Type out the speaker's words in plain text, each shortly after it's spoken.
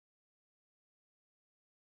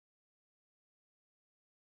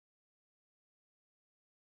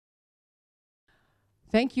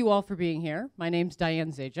Thank you all for being here. My name's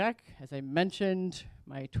Diane Zajac. As I mentioned,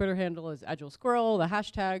 my Twitter handle is Agile Squirrel. The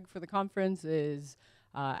hashtag for the conference is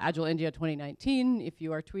Agile India 2019. If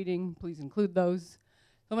you are tweeting, please include those.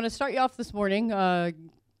 I'm going to start you off this morning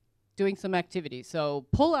doing some activities. So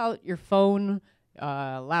pull out your phone,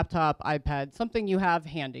 laptop, iPad, something you have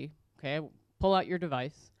handy. Okay, pull out your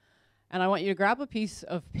device. And I want you to grab a piece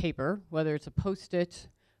of paper, whether it's a Post-it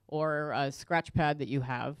or a scratch pad that you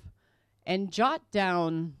have, and jot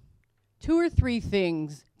down 2 or 3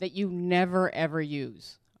 things that you never ever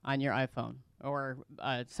use on your iPhone or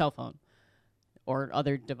cell phone or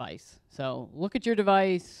other device. So look at your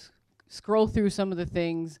device, scroll through some of the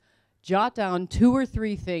things, jot down 2 or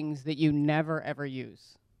 3 things that you never ever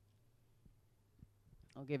use.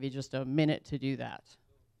 I'll give you just a minute to do that.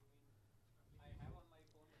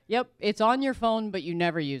 Yep, it's on your phone, but you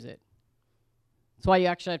never use it. That's why you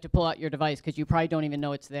actually have to pull out your device, because you probably don't even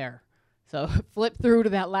know it's there. So flip through to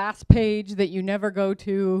that last page that you never go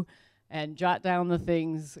to and jot down the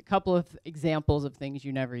things, a couple of examples of things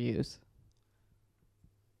you never use.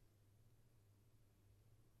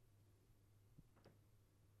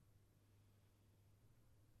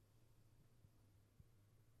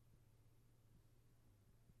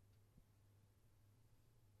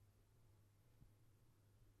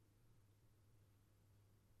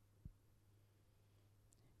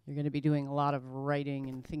 You're going to be doing a lot of writing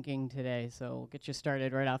and thinking today, so we'll get you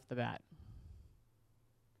started right off the bat.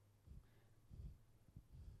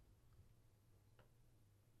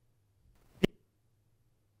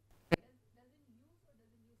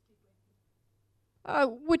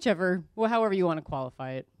 Whichever, well, however you want to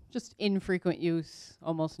qualify it. Just infrequent use,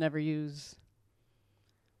 almost never use.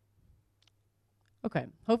 Okay,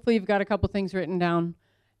 hopefully you've got a couple things written down.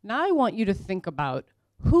 Now I want you to think about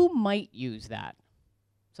who might use that.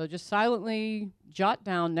 So just silently jot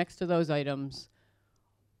down next to those items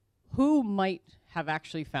who might have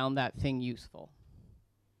actually found that thing useful.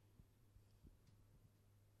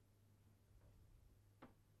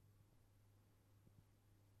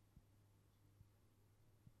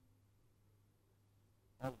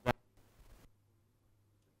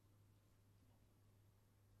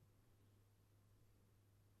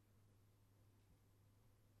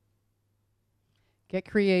 Get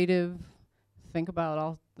creative. Think about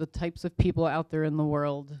all the types of people out there in the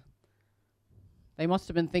world. They must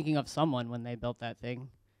have been thinking of someone when they built that thing,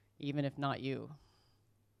 even if not you.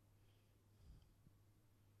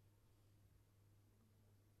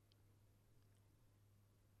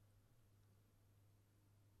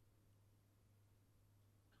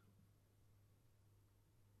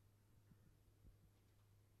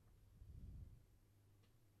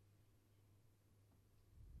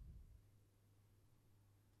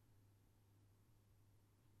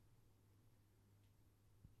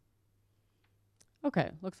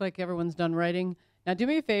 Okay, looks like everyone's done writing. Now do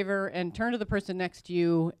me a favor and turn to the person next to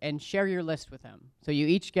you and share your list with them. So you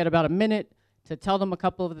each get about a minute to tell them a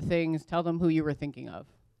couple of the things, tell them who you were thinking of.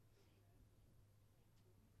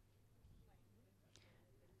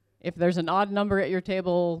 If there's an odd number at your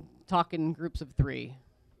table, talk in groups of 3.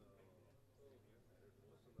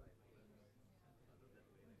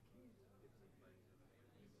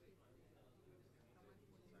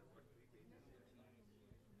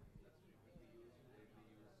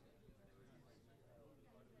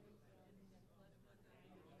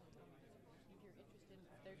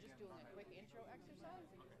 They're just doing a quick intro exercise.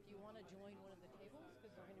 If you want to join one of the tables,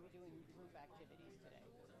 because we're going to be doing group activities today.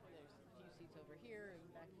 There's a few seats over here and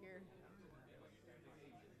back here.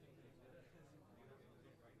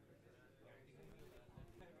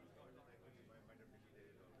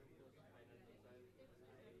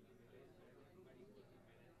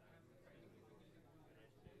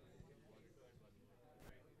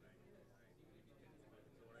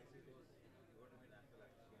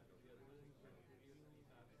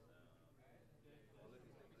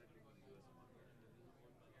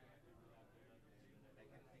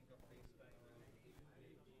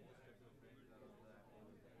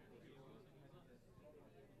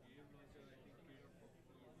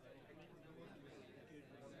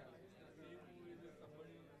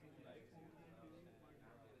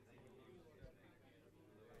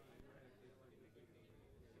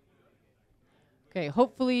 Okay,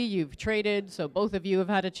 hopefully you've traded, so both of you have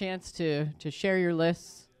had a chance to share your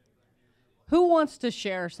lists. Who wants to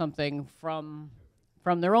share something from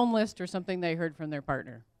their own list or something they heard from their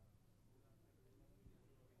partner?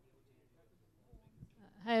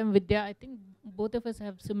 Hi, I'm Vidya. I think both of us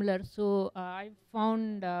have similar. So I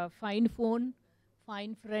found find phone,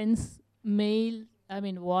 find friends, mail,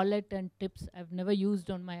 wallet and tips I've never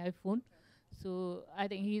used on my iPhone. So I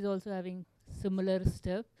think he's also having similar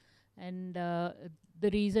stuff. And the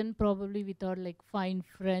reason probably we thought like find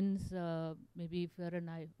friends, maybe if you're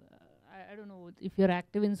I don't know, if you're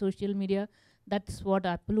active in social media, that's what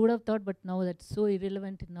Apple would have thought, but now that's so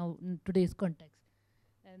irrelevant in today's context.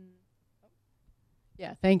 And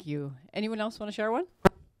yeah, thank you. Anyone else want to share one?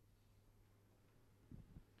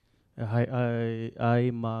 Hi,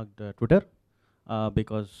 I marked Twitter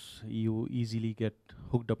because you easily get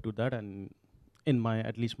hooked up to that, and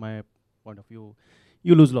at least my point of view,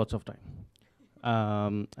 you lose lots of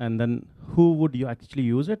time. And then who would you actually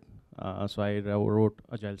use it? So I wrote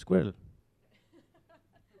Agile Squirrel.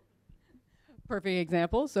 Perfect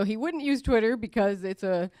example. So he wouldn't use Twitter because it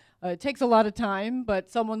takes a lot of time, but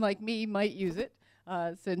someone like me might use it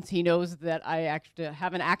since he knows that I actually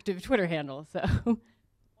have an active Twitter handle. So.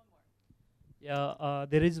 Yeah,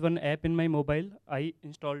 there is one app in my mobile. I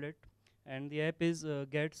installed it, and the app is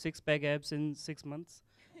get 6-pack abs in 6 months.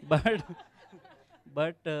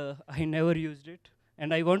 but I never used it,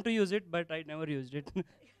 and I want to use it, but I never used it.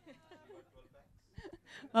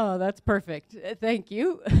 Oh, that's perfect. Thank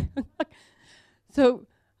you. So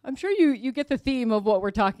I'm sure you get the theme of what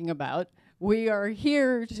we're talking about. We are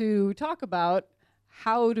here to talk about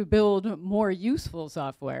how to build more useful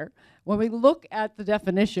software. When we look at the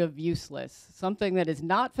definition of useless, something that is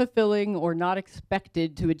not fulfilling or not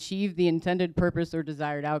expected to achieve the intended purpose or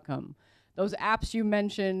desired outcome. Those apps you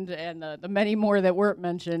mentioned and the many more that weren't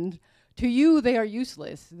mentioned, to you they are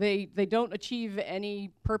useless. They don't achieve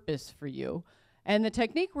any purpose for you. And the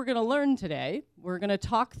technique we're gonna learn today, we're gonna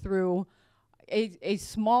talk through a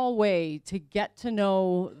small way to get to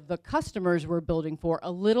know the customers we're building for a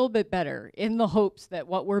little bit better in the hopes that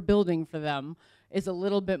what we're building for them is a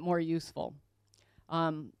little bit more useful.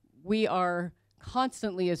 We are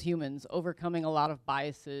constantly as humans overcoming a lot of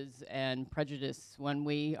biases and prejudice when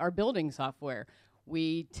we are building software.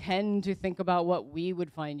 We tend to think about what we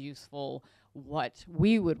would find useful, what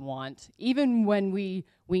we would want, even when we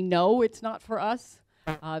know it's not for us.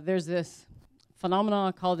 There's this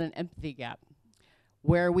phenomenon called an empathy gap,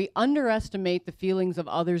 where we underestimate the feelings of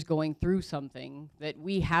others going through something that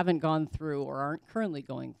we haven't gone through or aren't currently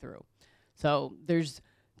going through. So there's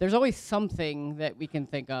always something that we can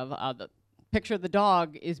think of. The picture of the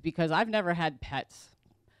dog is because I've never had pets.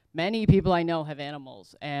 Many people I know have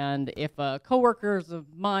animals, and if coworkers of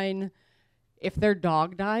mine, if their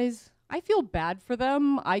dog dies, I feel bad for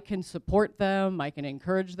them. I can support them, I can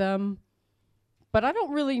encourage them, but I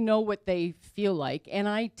don't really know what they feel like, and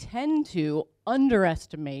I tend to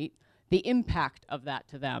underestimate the impact of that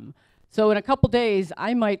to them. So in a couple days,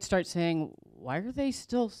 I might start saying, why are they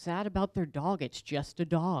still sad about their dog? It's just a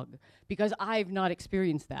dog, because I've not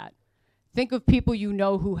experienced that. Think of people you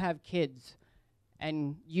know who have kids,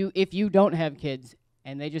 and if you don't have kids,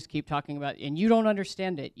 and they just keep talking about it, and you don't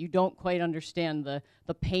understand it, you don't quite understand the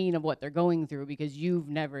pain of what they're going through because you've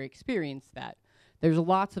never experienced that. There's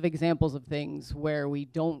lots of examples of things where we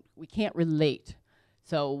can't relate.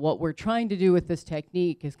 So what we're trying to do with this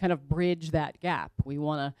technique is kind of bridge that gap. We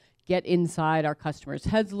want to get inside our customers'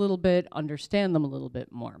 heads a little bit, understand them a little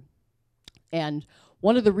bit more. And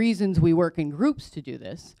one of the reasons we work in groups to do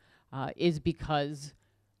this is because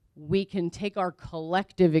we can take our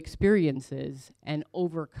collective experiences and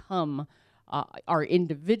overcome our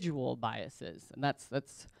individual biases. And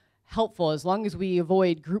that's helpful as long as we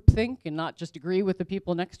avoid groupthink and not just agree with the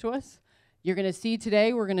people next to us. You're gonna see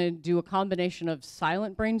today, we're gonna do a combination of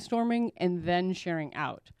silent brainstorming and then sharing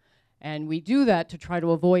out. And we do that to try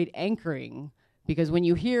to avoid anchoring, because when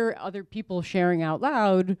you hear other people sharing out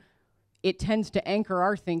loud, it tends to anchor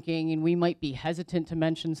our thinking, and we might be hesitant to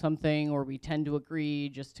mention something, or we tend to agree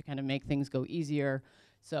just to kind of make things go easier.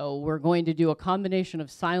 So we're going to do a combination of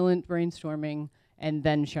silent brainstorming and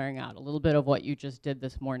then sharing out, a little bit of what you just did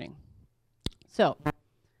this morning. So,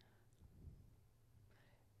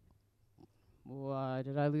 why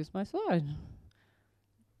did I lose my slide?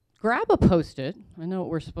 Grab a Post-it. I know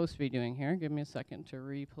what we're supposed to be doing here. Give me a second to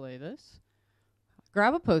replay this.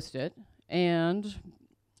 Grab a Post-it, and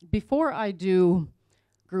before I do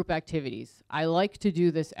group activities, I like to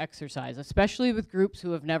do this exercise, especially with groups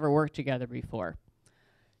who have never worked together before.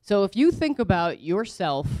 So if you think about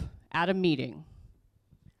yourself at a meeting,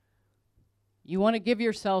 you want to give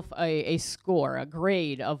yourself a score, a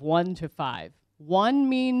grade of 1 to 5. 1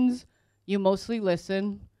 means you mostly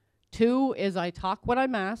listen. 2 is I talk when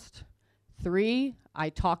I'm asked. 3, I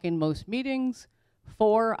talk in most meetings.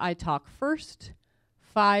 4, I talk first.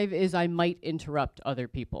 5 is I might interrupt other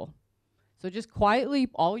people. So just quietly,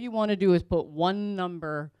 all you want to do is put 1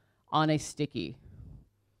 number on a sticky.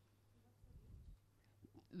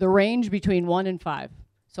 The range between 1 and 5.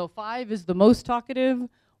 So 5 is the most talkative,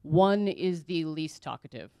 1 is the least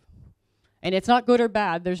talkative. And it's not good or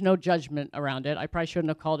bad. There's no judgment around it. I probably shouldn't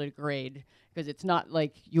have called it a grade because it's not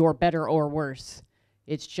like you're better or worse.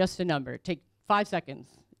 It's just a number. Take 5 seconds.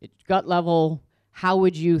 It's gut level. How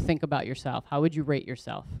would you think about yourself? How would you rate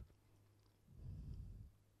yourself?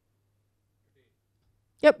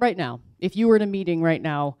 Yep, right now. If you were in a meeting right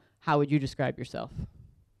now, how would you describe yourself?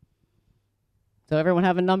 So everyone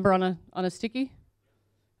have a number on a sticky?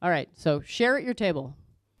 All right, so share at your table.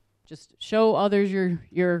 Just show others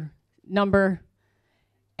your number.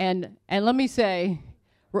 And let me say,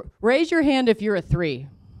 raise your hand if you're a 3.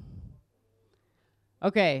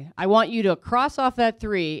 Okay, I want you to cross off that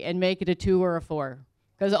 3 and make it a 2 or a 4.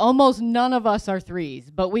 Because almost none of us are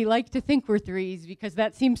 3s, but we like to think we're 3s because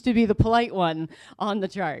that seems to be the polite one on the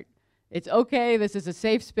chart. It's okay, this is a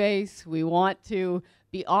safe space. We want to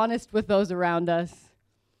be honest with those around us.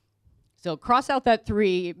 So cross out that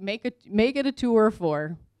 3, make it a 2 or a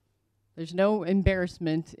 4. There's no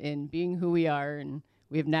embarrassment in being who we are, and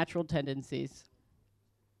we have natural tendencies.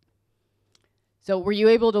 So were you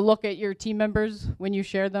able to look at your team members when you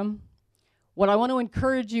shared them? What I want to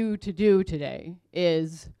encourage you to do today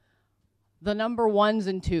is the number 1s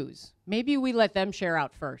and 2s. Maybe we let them share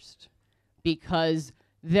out first because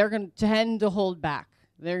they're going to tend to hold back.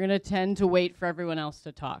 They're going to tend to wait for everyone else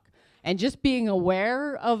to talk. And just being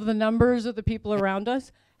aware of the numbers of the people around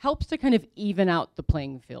us helps to kind of even out the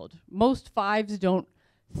playing field. Most 5s don't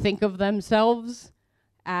think of themselves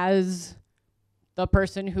as the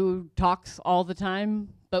person who talks all the time.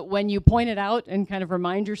 But when you point it out and kind of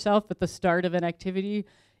remind yourself at the start of an activity,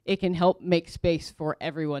 it can help make space for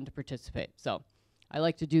everyone to participate. So I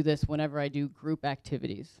like to do this whenever I do group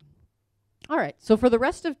activities. All right, so for the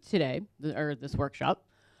rest of today, or this workshop,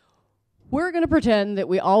 we're going to pretend that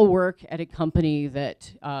we all work at a company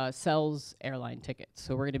that sells airline tickets.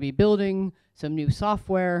 So we're going to be building some new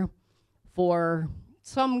software for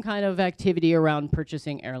some kind of activity around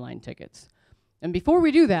purchasing airline tickets. And before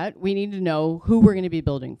we do that, we need to know who we're going to be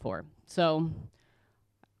building for. So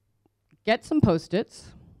get some Post-its,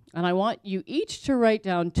 and I want you each to write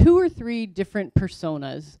down 2 or 3 different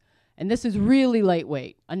personas. And this is really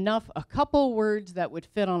lightweight, a couple words that would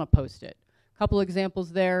fit on a Post-it. A couple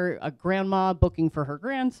examples there, a grandma booking for her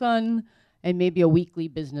grandson, and maybe a weekly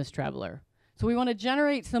business traveler. So we want to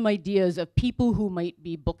generate some ideas of people who might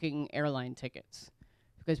be booking airline tickets,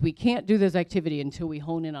 because we can't do this activity until we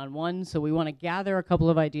hone in on one, so we want to gather a couple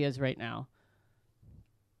of ideas right now.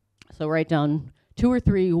 So write down 2 or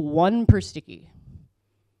 3, 1 per sticky.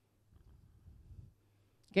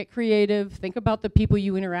 Get creative, think about the people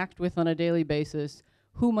you interact with on a daily basis,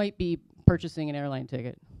 who might be purchasing an airline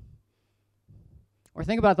ticket. Or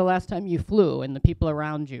think about the last time you flew and the people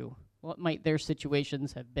around you. What might their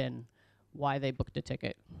situations have been, why they booked a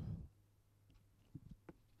ticket.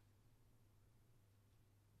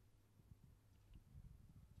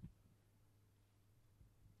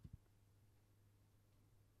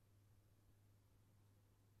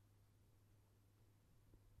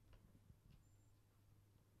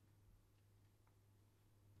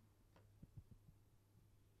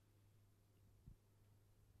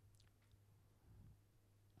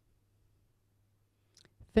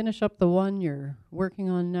 Finish up the one you're working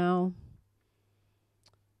on now.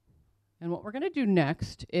 And what we're going to do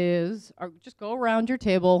next is just go around your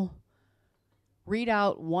table, read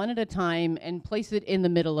out one at a time, and place it in the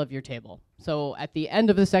middle of your table. So at the end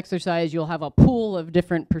of this exercise, you'll have a pool of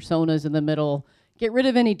different personas in the middle. Get rid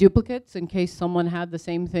of any duplicates in case someone had the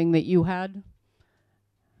same thing that you had.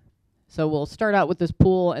 So we'll start out with this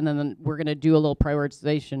pool, and then we're going to do a little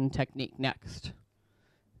prioritization technique next.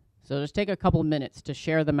 So just take a couple minutes to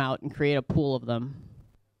share them out and create a pool of them.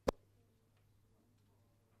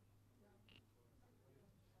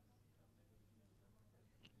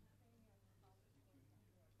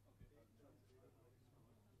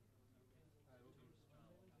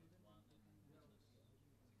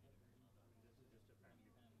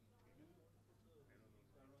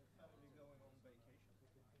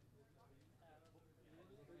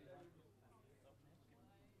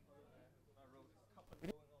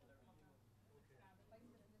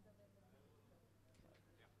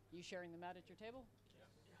 You sharing them out at your table?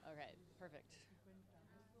 Yeah. Okay, perfect.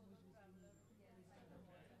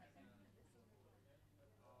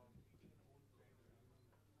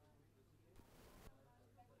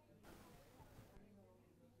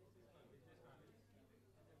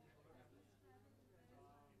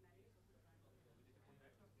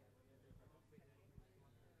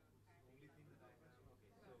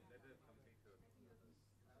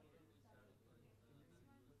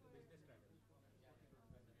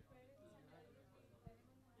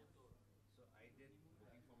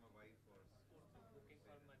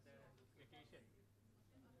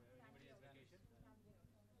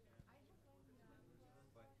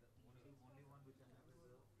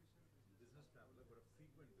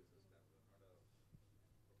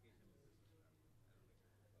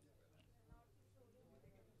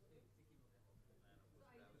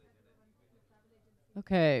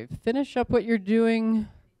 Okay, finish up what you're doing.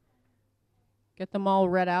 Get them all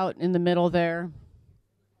read out in the middle there.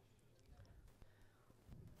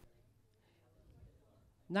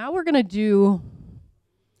 Now we're going to do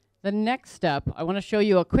the next step. I want to show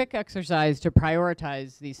you a quick exercise to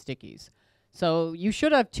prioritize these stickies. So you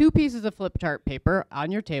should have 2 pieces of flip chart paper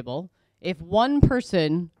on your table. If one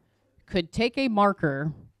person could take a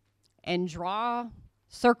marker and draw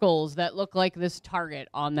circles that look like this target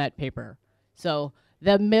on that paper. So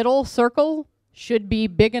the middle circle should be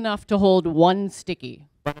big enough to hold 1 sticky.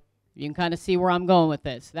 You can kind of see where I'm going with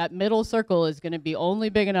this. That middle circle is going to be only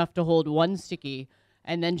big enough to hold 1 sticky,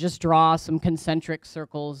 and then just draw some concentric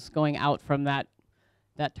circles going out from that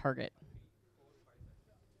target.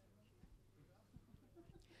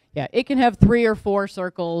 Yeah, it can have 3 or 4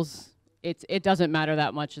 circles. It doesn't matter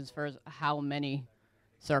that much as far as how many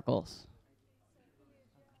circles.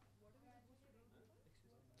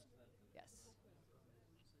 Yes.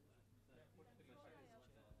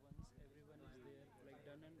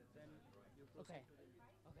 Okay.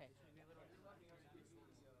 Okay.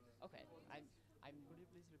 Okay. I'm. Could you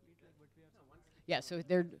please repeat like what we have? Yeah. So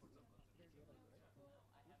they're. Just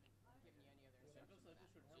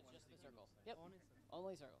the circle. Yep.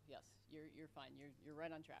 Only circle. Yes. You're fine. You're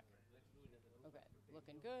right on track. Okay.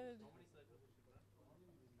 Looking good. Do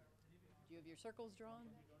you have your circles drawn?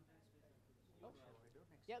 Oh.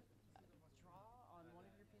 Yep. Draw on one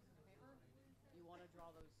of your pieces of paper. You want to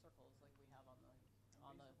draw those circles like we have on the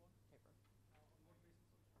paper.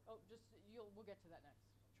 Oh, we'll get to that next.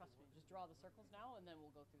 Trust me. Just draw the circles now, and then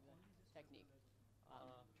we'll go through the technique.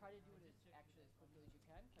 Try to do it actually as quickly as you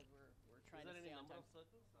can, because we're trying to stay on time.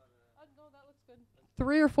 No, that looks good.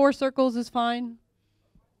 3 or 4 circles is fine.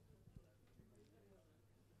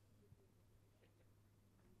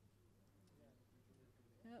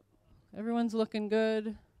 Yep. Everyone's looking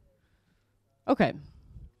good. Okay.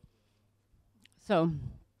 So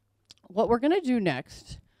what we're going to do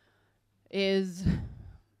next is,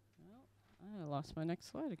 I lost my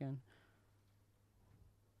next slide again.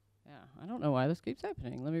 Yeah, I don't know why this keeps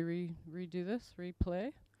happening. Let me redo this, replay.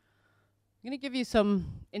 I'm going to give you some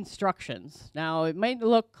instructions. Now, it might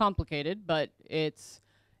look complicated, but it's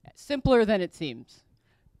simpler than it seems.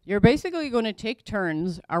 You're basically going to take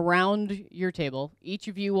turns around your table. Each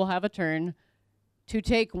of you will have a turn to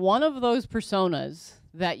take one of those personas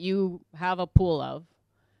that you have a pool of,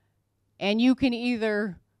 and you can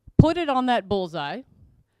either put it on that bullseye,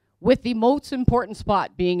 with the most important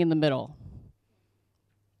spot being in the middle.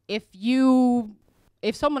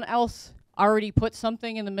 If someone else already put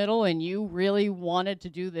something in the middle and you really wanted to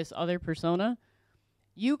do this other persona,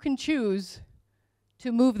 you can choose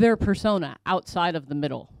to move their persona outside of the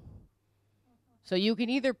middle. So you can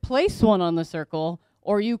either place one on the circle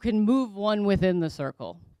or you can move one within the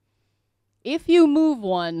circle. If you move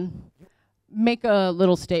one, make a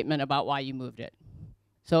little statement about why you moved it.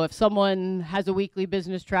 So if someone has a weekly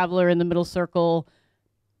business traveler in the middle circle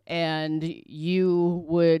and you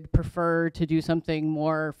would prefer to do something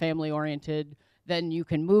more family-oriented, then you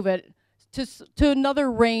can move it to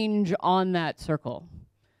another range on that circle.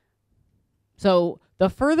 So the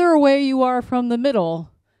further away you are from the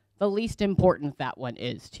middle, the least important that one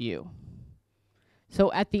is to you.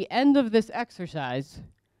 So at the end of this exercise,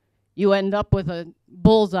 you end up with a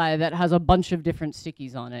bullseye that has a bunch of different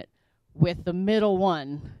stickies on it, with the middle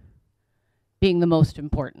one being the most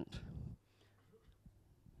important.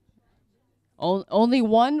 Only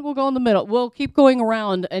one will go in the middle. We'll keep going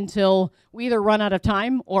around until we either run out of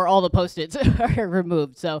time or all the Post-its are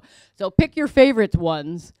removed. So pick your favorite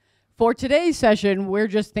ones. For today's session, we're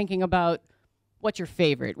just thinking about what's your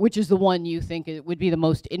favorite, which is the one you think would be the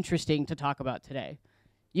most interesting to talk about today.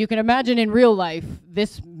 You can imagine in real life,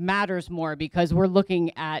 this matters more because we're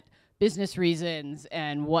looking at business reasons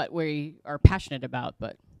and what we are passionate about.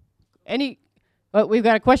 But we've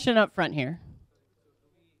got a question up front here.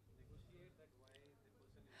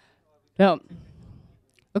 No.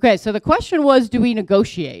 Okay, so the question was, do we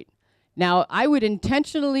negotiate? Now, I would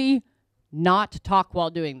intentionally not talk while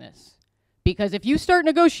doing this, because if you start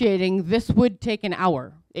negotiating, this would take an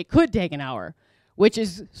hour. It could take an hour, which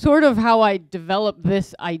is sort of how I developed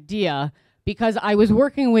this idea, because I was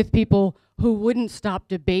working with people who wouldn't stop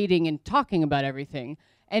debating and talking about everything.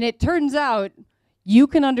 And it turns out you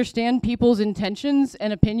can understand people's intentions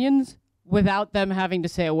and opinions without them having to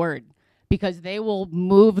say a word, because they will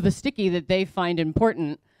move the sticky that they find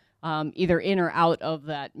important, either in or out of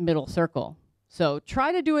that middle circle. So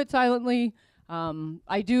try to do it silently.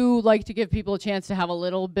 I do like to give people a chance to have a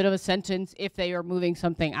little bit of a sentence if they are moving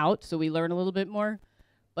something out, so we learn a little bit more.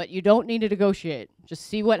 But you don't need to negotiate. Just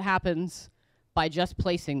see what happens by just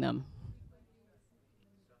placing them.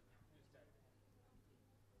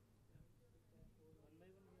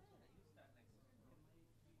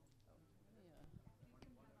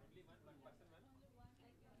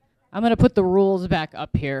 I'm going to put the rules back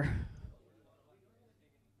up here.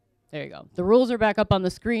 There you go. The rules are back up on the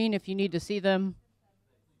screen if you need to see them.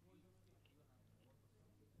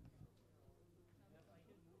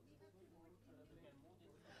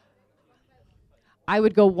 I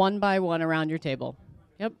would go one by one around your table.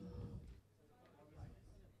 Yep.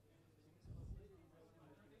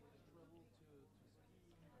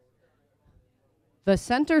 The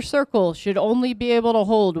center circle should only be able to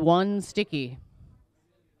hold one sticky.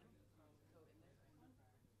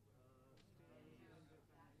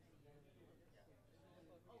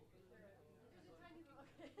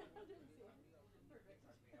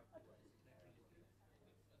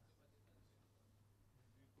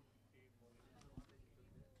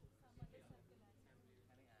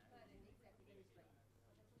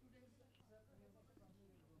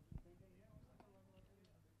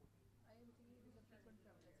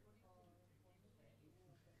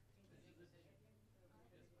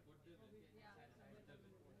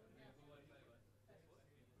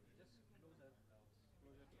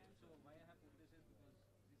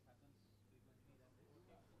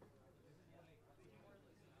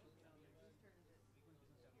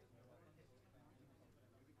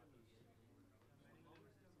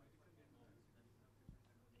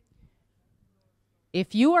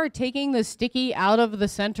 If you are taking the sticky out of the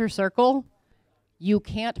center circle, you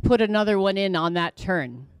can't put another one in on that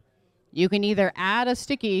turn. You can either add a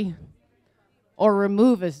sticky or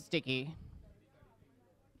remove a sticky.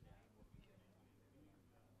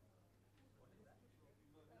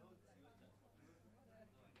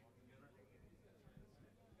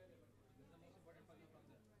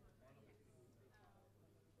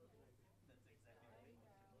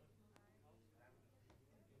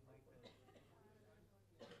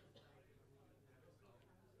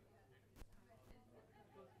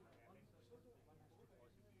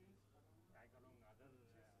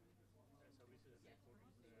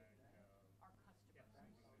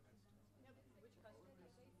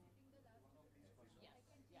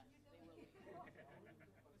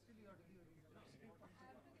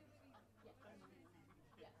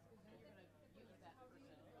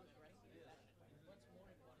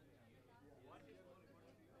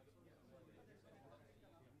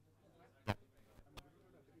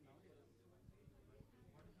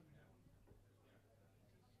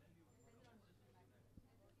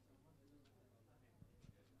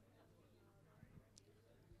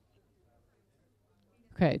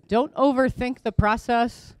 Okay, don't overthink the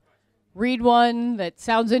process. Read one that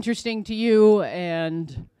sounds interesting to you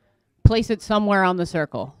and place it somewhere on the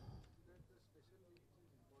circle.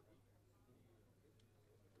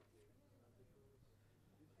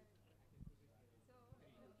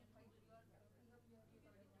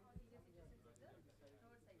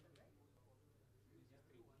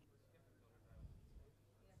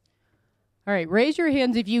 All right, raise your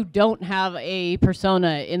hands if you don't have a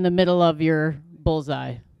persona in the middle of your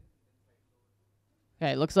bullseye.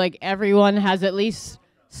 Okay, looks like everyone has at least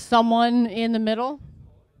someone in the middle.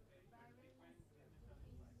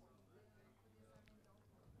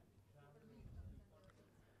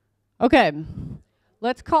 Okay,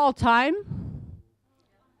 let's call time.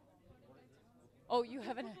 Oh, you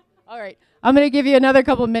haven't? All right, I'm going to give you another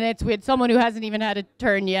couple minutes. We had someone who hasn't even had a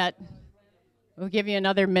turn yet. We'll give you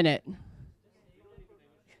another minute.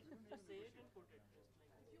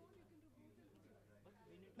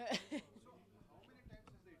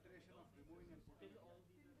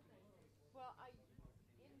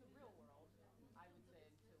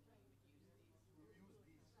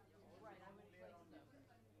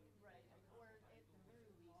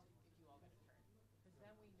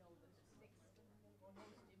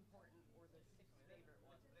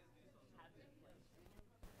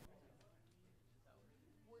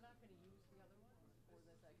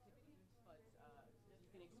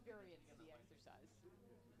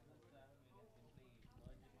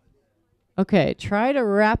 Okay, try to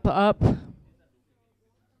wrap up.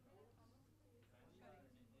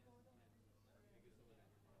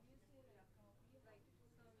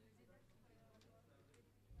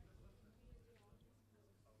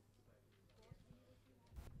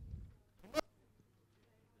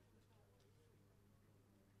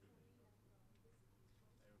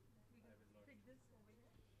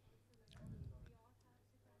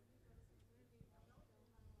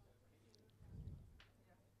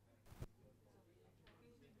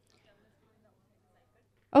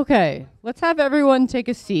 Okay, let's have everyone take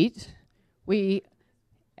a seat.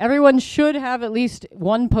 Everyone should have at least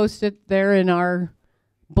one Post-it there in our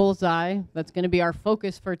bullseye. That's going to be our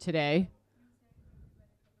focus for today.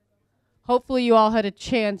 Hopefully you all had a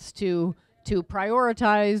chance to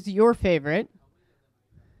prioritize your favorite.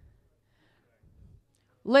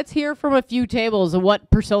 let's hear from a few tables of what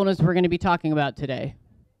personas we're going to be talking about today.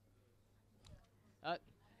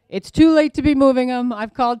 It's too late to be moving them.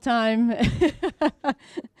 I've called time.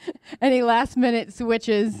 Any last minute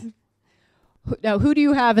switches? Now, who do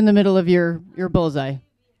you have in the middle of your bullseye? We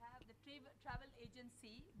have the travel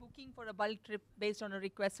agency booking for a bulk trip based on a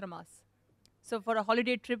request from us. So for a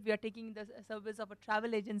holiday trip, we are taking the service of a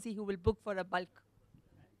travel agency who will book for a bulk.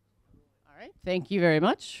 All right, thank you very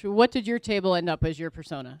much. What did your table end up as your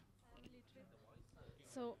persona?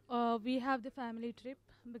 So we have the family trip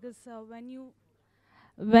because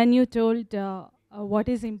when you told what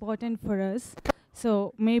is important for us,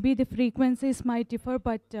 so maybe the frequencies might differ,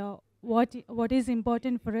 but what is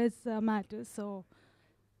important for us matters. So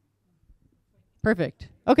perfect.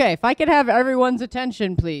 Okay, if I could have everyone's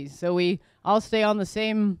attention, please, so we all stay on the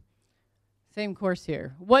same course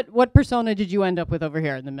here. What persona did you end up with over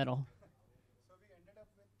here in the middle? So we ended up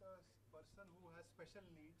with a person who has special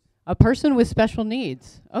needs. A person with special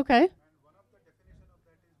needs. Okay. And one of the definition of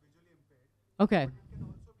that is visually impaired. Okay. It can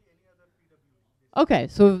also be any other PW. Okay,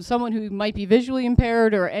 so someone who might be visually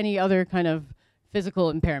impaired or any other kind of physical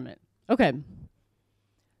impairment. Okay.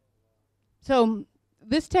 So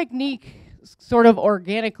this technique sort of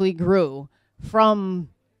organically grew from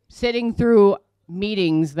sitting through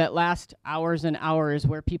meetings that last hours and hours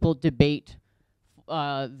where people debate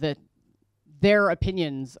their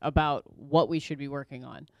opinions about what we should be working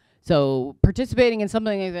on. So participating in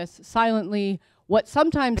something like this silently, what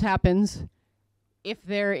sometimes happens if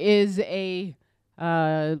there is a,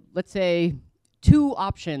 let's say, two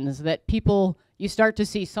options that people, you start to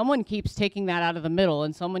see someone keeps taking that out of the middle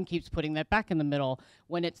and someone keeps putting that back in the middle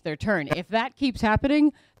when it's their turn. If that keeps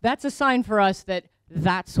happening, that's a sign for us that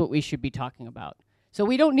that's what we should be talking about. So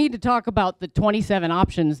we don't need to talk about the 27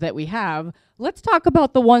 options that we have. Let's talk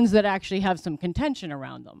about the ones that actually have some contention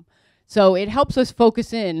around them. So it helps us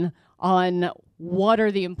focus in on what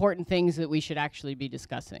are the important things that we should actually be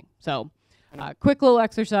discussing. So quick little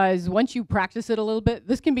exercise. Once you practice it a little bit,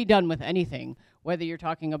 this can be done with anything, whether you're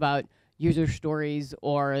talking about user stories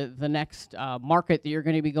or the next market that you're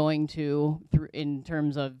going to be going to in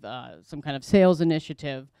terms of some kind of sales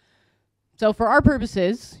initiative. So for our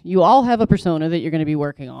purposes, you all have a persona that you're going to be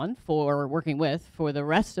working with for the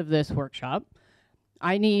rest of this workshop.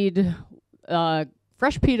 I need a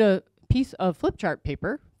fresh piece of flip chart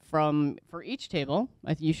paper for each table.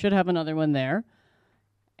 You should have another one there.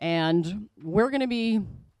 And we're going to be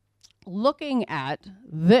looking at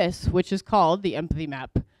this, which is called the Empathy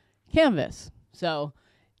Map Canvas. So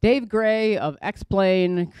Dave Gray of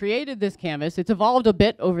Explain created this canvas. It's evolved a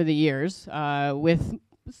bit over the years with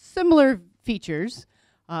similar features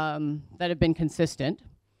that have been consistent.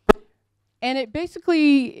 And it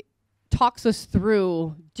basically talks us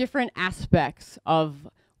through different aspects of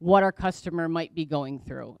what our customer might be going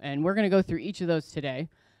through. And we're going to go through each of those today.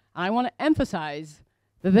 I want to emphasize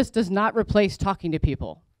that this does not replace talking to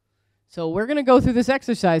people. So we're going to go through this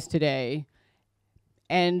exercise today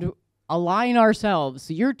and align ourselves.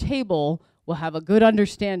 So your table will have a good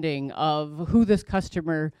understanding of who this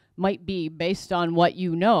customer might be based on what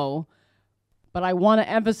you know. But I want to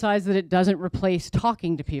emphasize that it doesn't replace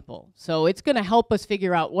talking to people. So it's going to help us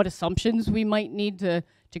figure out what assumptions we might need to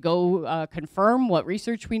go confirm, what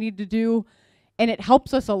research we need to do, and it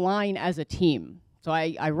helps us align as a team. So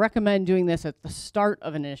I recommend doing this at the start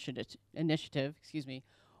of an initiative,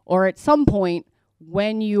 or at some point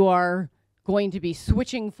when you are going to be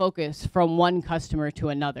switching focus from one customer to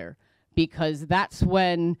another, because that's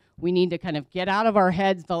when we need to kind of get out of our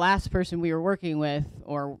heads the last person we were working with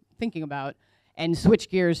or thinking about and switch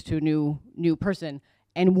gears to a new person,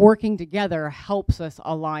 and working together helps us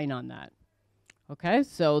align on that. Okay,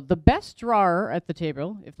 so the best drawer at the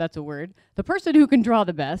table, if that's a word, the person who can draw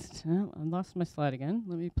the best, oh, I lost my slide again,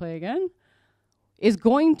 let me play again, is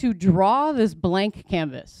going to draw this blank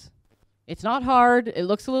canvas. It's not hard, it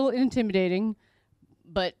looks a little intimidating,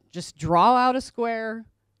 but just draw out a square,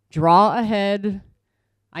 draw a head.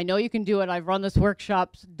 I know you can do it. I've run this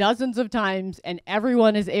workshop dozens of times, and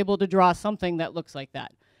everyone is able to draw something that looks like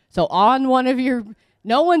that. So on one of your,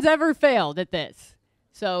 no one's ever failed at this.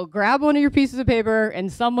 So grab one of your pieces of paper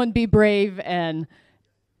and someone be brave and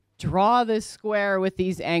draw this square with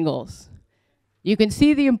these angles. You can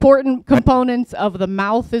see the important components of the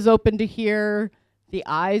mouth is open to here, the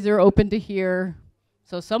eyes are open to here.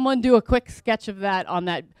 So someone do a quick sketch of that on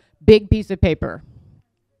that big piece of paper.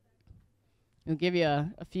 I'll give you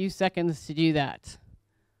a few seconds to do that.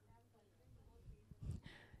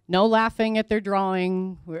 No laughing at their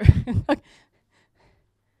drawing.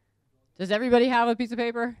 Does everybody have a piece of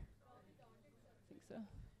paper? I think so.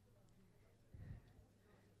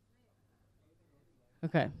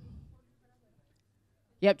 Okay.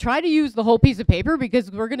 Yep, try to use the whole piece of paper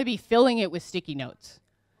because we're going to be filling it with sticky notes.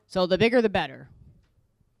 So the bigger the better.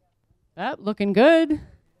 Yep, looking good.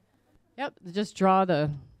 Yep, just draw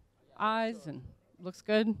the eyes and looks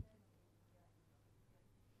good.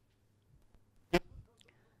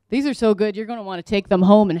 These are so good, you're going to want to take them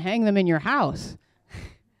home and hang them in your house.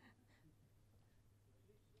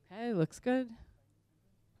 Okay, looks good.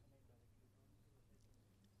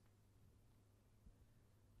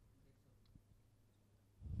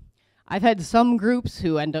 I've had some groups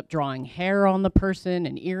who end up drawing hair on the person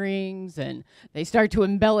and earrings, and they start to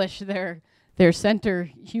embellish their center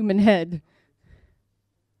human head.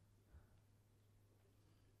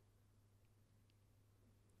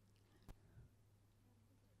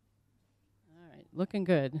 All right, looking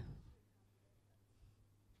good.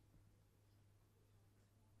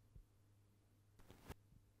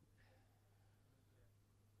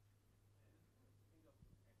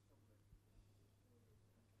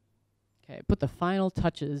 Okay, put the final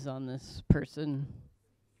touches on this person.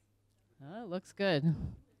 Oh, looks good. So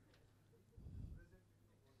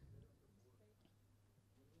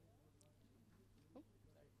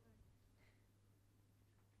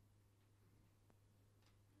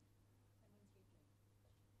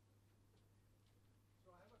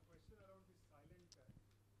I have a question around this silent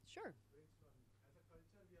Sure. brainstorming. As a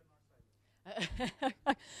culture, we are not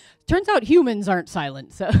silent. Turns out humans aren't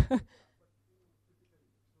silent, so.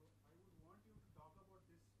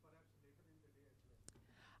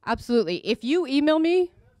 Absolutely. If you email me,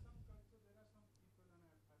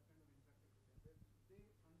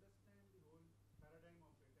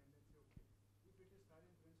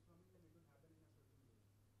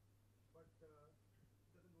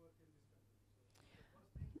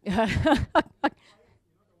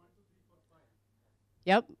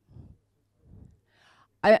 yep.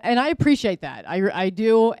 And I appreciate that. I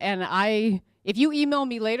do. And if you email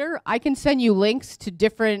me later, I can send you links to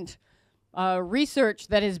different research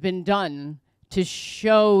that has been done to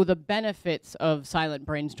show the benefits of silent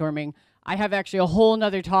brainstorming. I have actually a whole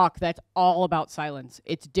nother talk that's all about silence.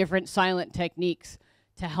 It's different silent techniques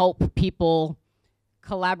to help people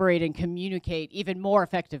collaborate and communicate even more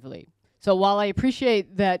effectively. So while I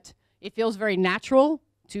appreciate that it feels very natural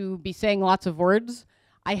to be saying lots of words,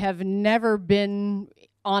 I have never been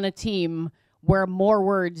on a team where more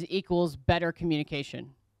words equals better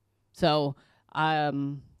communication. So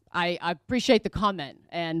I appreciate the comment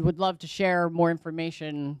and would love to share more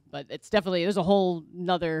information, but it's definitely, there's a whole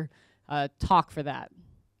nother talk for that.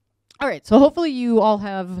 All right, so hopefully you all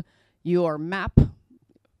have your map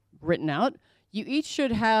written out. You each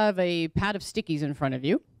should have a pad of stickies in front of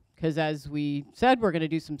you, because as we said, we're gonna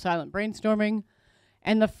do some silent brainstorming.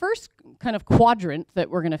 And the first kind of quadrant that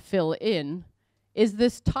we're gonna fill in is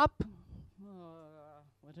this top,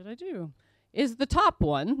 what did I do? Is the top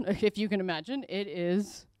one, if you can imagine. It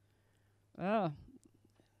is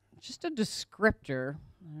just a descriptor.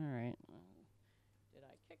 All right. Did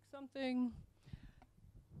I kick something?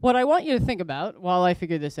 What I want you to think about while I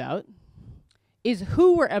figure this out is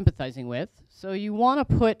who we're empathizing with. So you want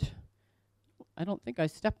to put, I don't think I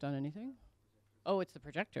stepped on anything. Oh, it's the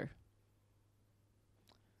projector.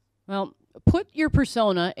 Well, put your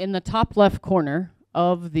persona in the top left corner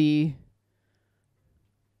of the,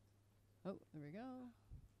 oh, there we go.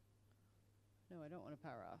 No, I don't want to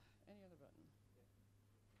power off. Any other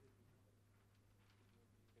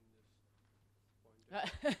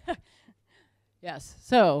button? Yes,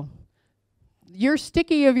 so your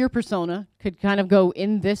sticky of your persona could kind of go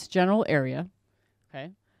in this general area,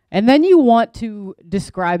 okay? And then you want to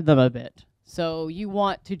describe them a bit. So you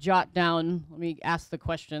want to jot down, let me ask the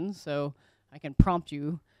questions so I can prompt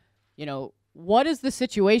you, you know, what is the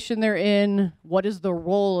situation they're in? What is the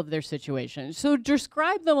role of their situation? So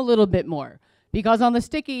describe them a little bit more. Because on the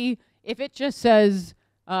sticky, if it just says,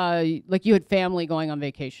 like you had family going on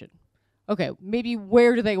vacation. Okay, maybe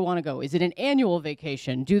where do they want to go? Is it an annual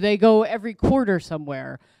vacation? Do they go every quarter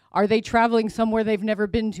somewhere? Are they traveling somewhere they've never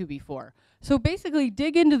been to before? So basically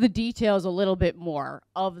dig into the details a little bit more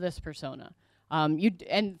of this persona.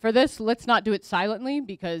 And for this, let's not do it silently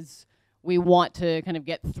because we want to kind of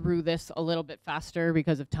get through this a little bit faster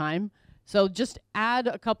because of time. So just add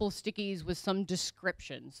a couple stickies with some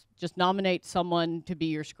descriptions. Just nominate someone to be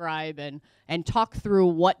your scribe and talk through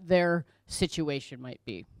what their situation might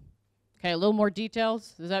be. Okay, a little more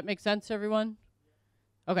details. Does that make sense, everyone?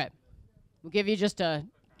 Okay, we'll give you just a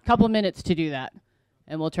couple minutes to do that.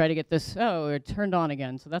 And we'll try to get this, oh, it turned on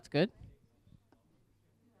again, so that's good.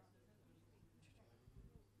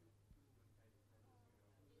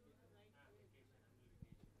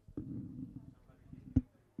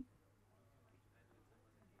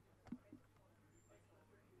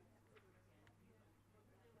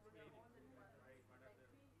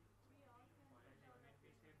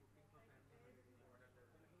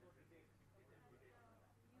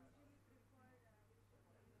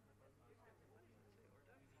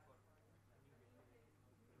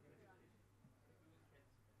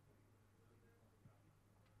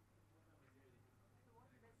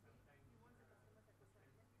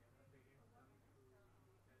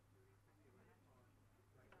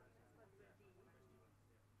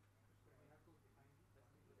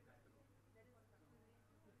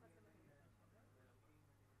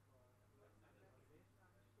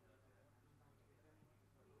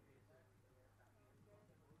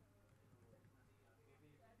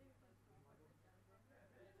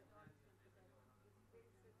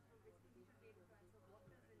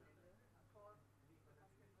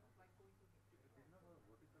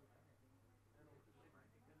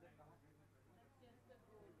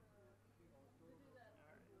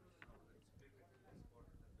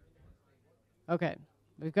 Okay,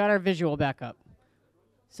 we've got our visual back up.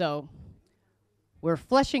 So we're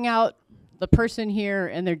fleshing out the person here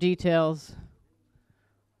and their details.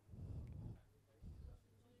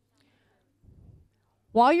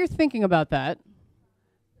 While you're thinking about that,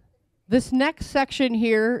 this next section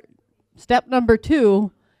here, step number 2,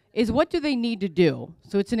 is what do they need to do?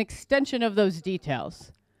 So it's an extension of those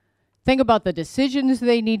details. Think about the decisions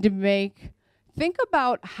they need to make. Think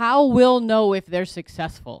about how we'll know if they're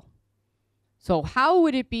successful. So how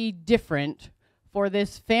would it be different for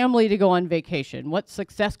this family to go on vacation? What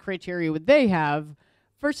success criteria would they have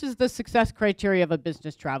versus the success criteria of a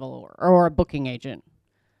business traveler or a booking agent?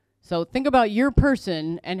 So think about your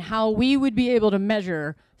person and how we would be able to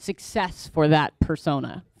measure success for that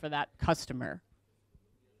persona, for that customer.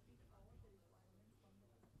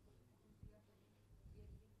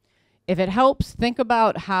 If it helps, think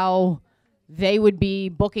about how they would be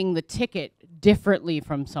booking the ticket differently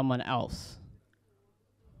from someone else.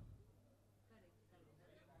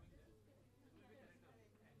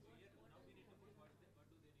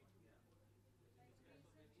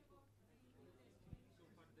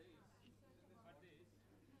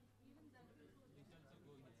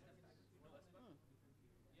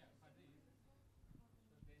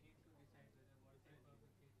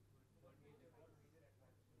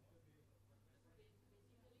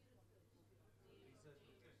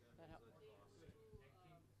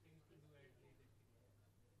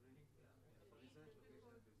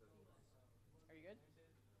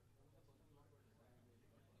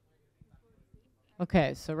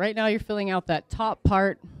 Okay, so right now you're filling out that top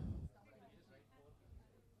part.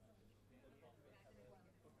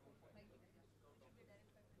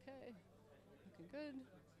 Okay, looking good.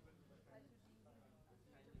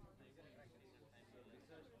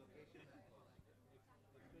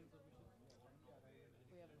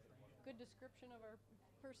 We have a good description of our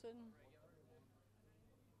person.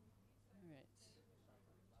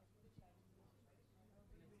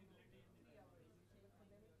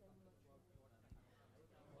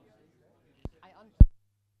 All right.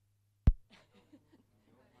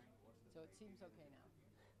 So it seems okay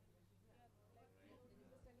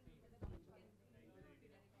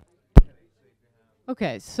now.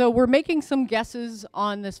 Okay, so we're making some guesses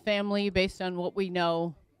on this family based on what we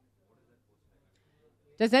know.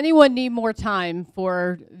 Does anyone need more time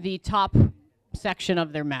for the top section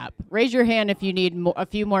of their map? Raise your hand if you need a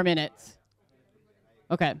few more minutes.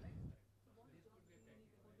 Okay.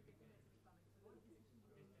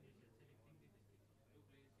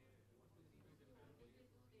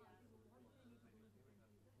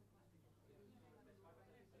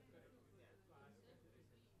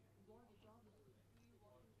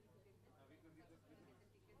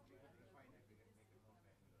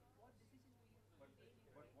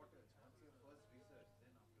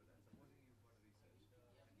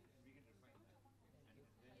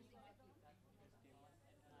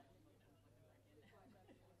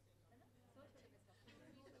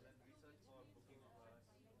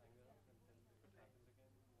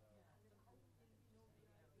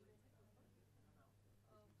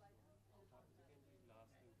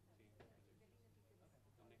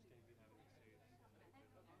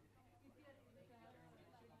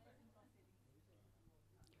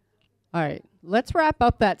 All right, let's wrap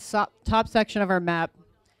up that top section of our map.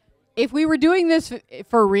 If we were doing this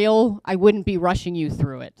for real, I wouldn't be rushing you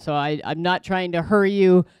through it. So I'm not trying to hurry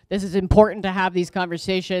you. This is important to have these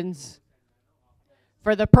conversations.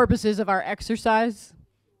 For the purposes of our exercise,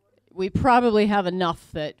 we probably have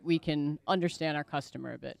enough that we can understand our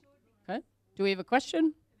customer a bit. Okay? Do we have a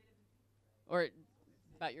question? Or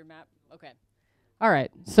about your map? Okay. All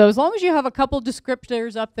right, so as long as you have a couple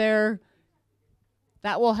descriptors up there,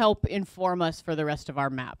 that will help inform us for the rest of our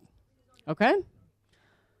map. Okay?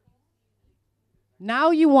 Now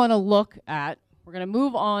you want to look at, we're going to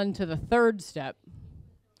move on to the third step,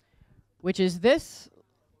 which is this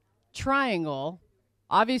triangle,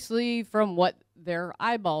 obviously from what their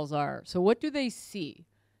eyeballs are. So what do they see?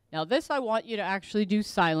 Now this I want you to actually do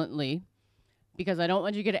silently because I don't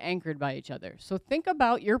want you to get anchored by each other. So think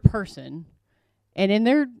about your person and in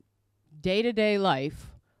their day-to-day life,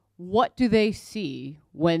 what do they see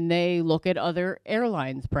when they look at other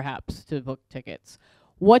airlines, perhaps, to book tickets?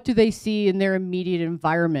 What do they see in their immediate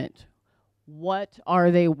environment? What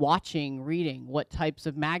are they watching, reading? What types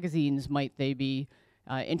of magazines might they be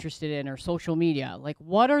interested in, or social media? Like,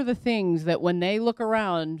 what are the things that when they look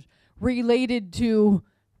around related to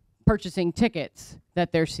purchasing tickets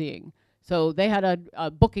that they're seeing? So they had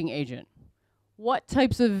a booking agent. What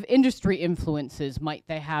types of industry influences might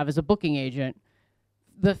they have as a booking agent?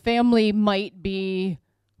 The family might be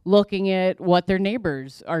looking at what their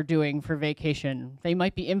neighbors are doing for vacation. They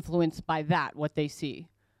might be influenced by that, what they see.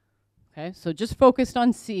 Okay, so just focused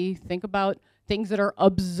on C. Think about things that are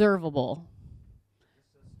observable.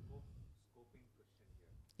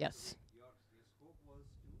 Yes.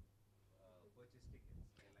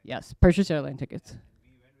 Yes, purchase airline tickets.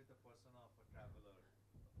 We went with the person of a traveler,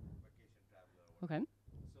 vacation traveler. Okay.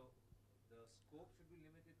 So the scope should be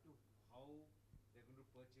limited to how they're going to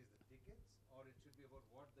purchase the tickets, or it should be about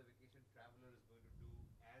what the vacation traveler is going to do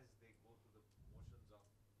as they go through the motions of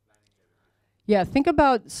planning their vacation. Yeah, think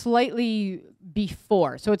about slightly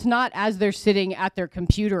before. So it's not as they're sitting at their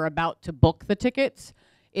computer about to book the tickets.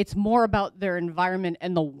 It's more about their environment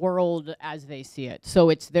and the world as they see it. So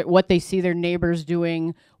it's what they see their neighbors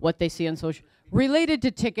doing, what they see on social, related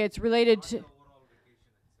to tickets, related to,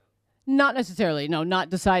 not necessarily, no, not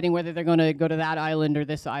deciding whether they're going to go to that island or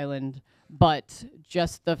this island, but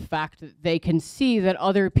just the fact that they can see that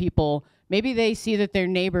other people, maybe they see that their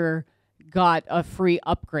neighbor got a free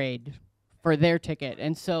upgrade for their ticket.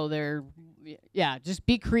 And so they're, yeah, just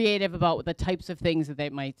be creative about the types of things that they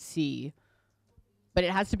might see. But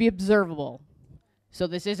it has to be observable. So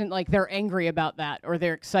this isn't like they're angry about that or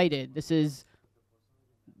they're excited. This is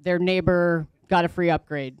their neighbor got a free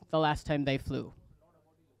upgrade the last time they flew.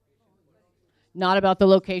 Not about the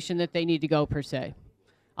location that they need to go per se.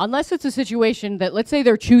 Unless it's a situation that, let's say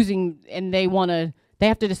they're choosing and they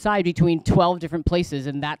have to decide between 12 different places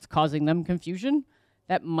and that's causing them confusion.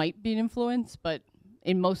 That might be an influence, but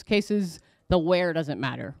in most cases, the where doesn't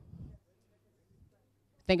matter.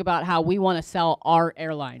 Think about how we want to sell our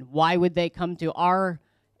airline. Why would they come to our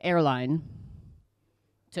airline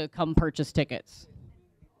to come purchase tickets?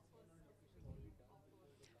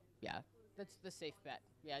 Yeah, that's the safe bet.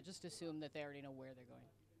 Yeah, just assume that they already know where they're going.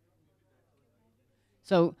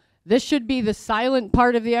 So this should be the silent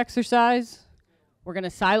part of the exercise. We're going to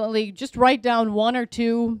silently just write down 1 or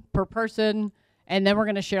 2 per person, and then we're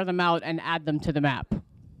going to share them out and add them to the map.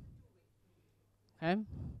 Okay?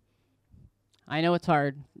 I know it's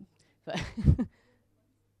hard.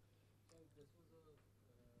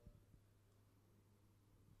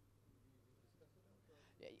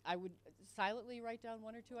 I would silently write down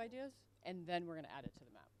 1 or 2 ideas, and then we're going to add it to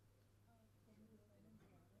the map.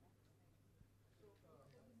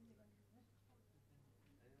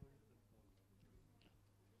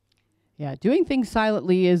 Yeah, doing things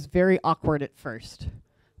silently is very awkward at first.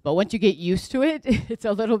 But once you get used to it, it's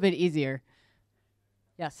a little bit easier.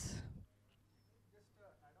 Yes? Just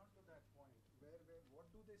add on to that point, where what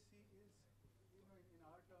do they see is, in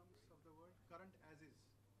our terms of the word, current as is.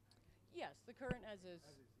 Yes, the current as is.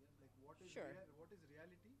 As is, yeah. Like what is Sure. What is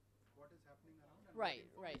reality, what is happening around, and Right,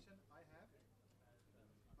 what right. information I have.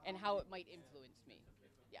 And how it might influence me.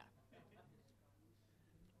 Yeah.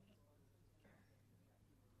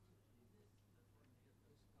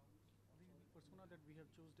 The persona that we have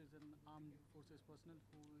chosen is an armed forces personnel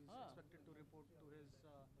who is expected to report to his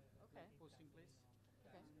Okay. posting place.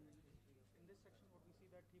 Okay. And in this section, what we see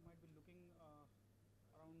that he might be looking around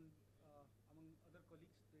among other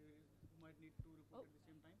colleagues who might need to report at the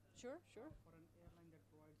same time Sure, sure. for an airline that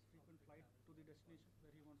provides frequent flight to the destination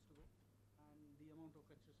where he wants to go, and the amount of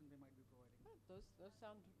concession they might be providing. Those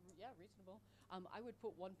sound reasonable. I would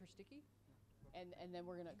put 1 per sticky, and then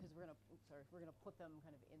we're gonna put them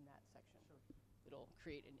kind of in that section. Sure. It'll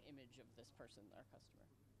create an image of this person, our customer.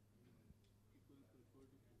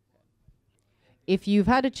 Okay. If you've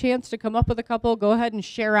had a chance to come up with a couple, go ahead and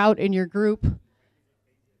share out in your group.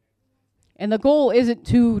 And the goal isn't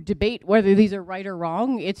to debate whether these are right or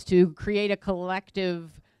wrong. It's to create a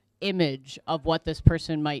collective image of what this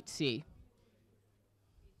person might see.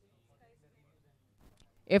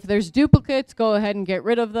 If there's duplicates, go ahead and get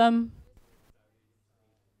rid of them.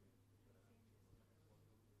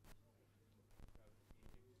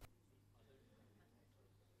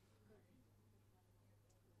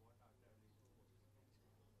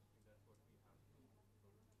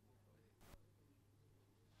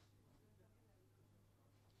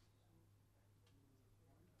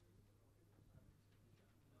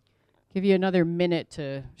 Give you another minute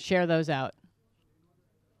to share those out.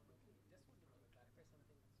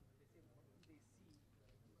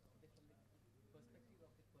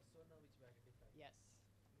 Yes.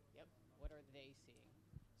 Yep. What are they seeing?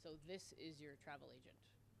 So this is your travel agent.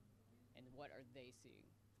 And what are they seeing?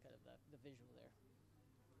 Kind of the visual there.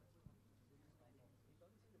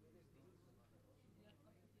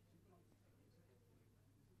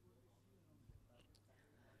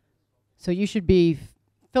 So you should be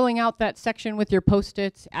filling out that section with your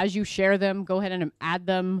Post-its. As you share them, go ahead and add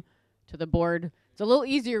them to the board. It's a little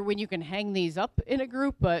easier when you can hang these up in a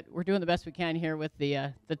group, but we're doing the best we can here with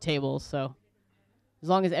the tables, so as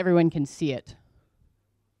long as everyone can see it.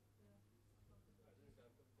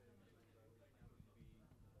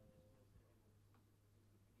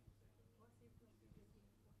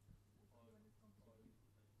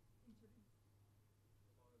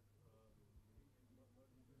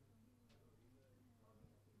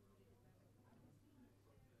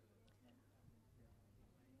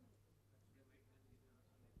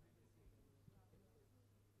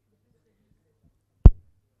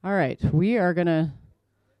 All right, we are going to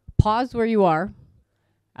pause where you are.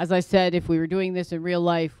 As I said, if we were doing this in real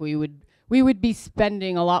life, we would be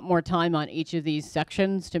spending a lot more time on each of these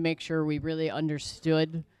sections to make sure we really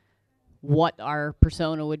understood what our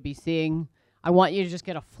persona would be seeing. I want you to just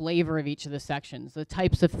get a flavor of each of the sections, the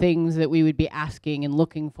types of things that we would be asking and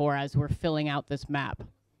looking for as we're filling out this map.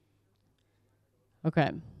 Okay.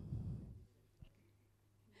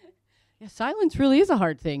 Yeah, silence really is a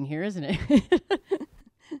hard thing here, isn't it?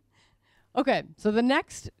 Okay, so the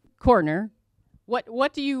next corner,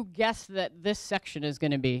 what do you guess that this section is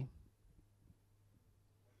going to be?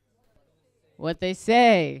 What they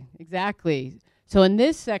say, exactly. So in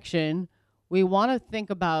this section, we want to think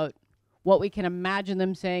about what we can imagine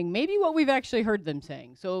them saying, maybe what we've actually heard them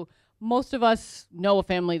saying. So most of us know a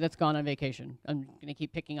family that's gone on vacation. I'm going to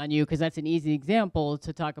keep picking on you because that's an easy example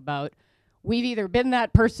to talk about. We've either been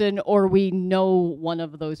that person or we know one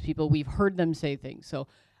of those people. We've heard them say things. So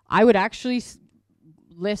I would actually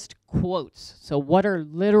list quotes. So what are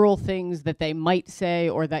literal things that they might say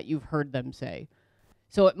or that you've heard them say?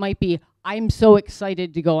 So it might be, I'm so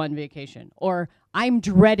excited to go on vacation, or I'm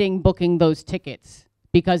dreading booking those tickets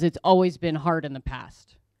because it's always been hard in the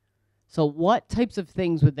past. So what types of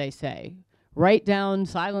things would they say? Write down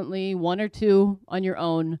silently 1 or 2 on your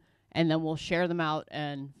own, and then we'll share them out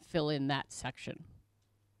and fill in that section.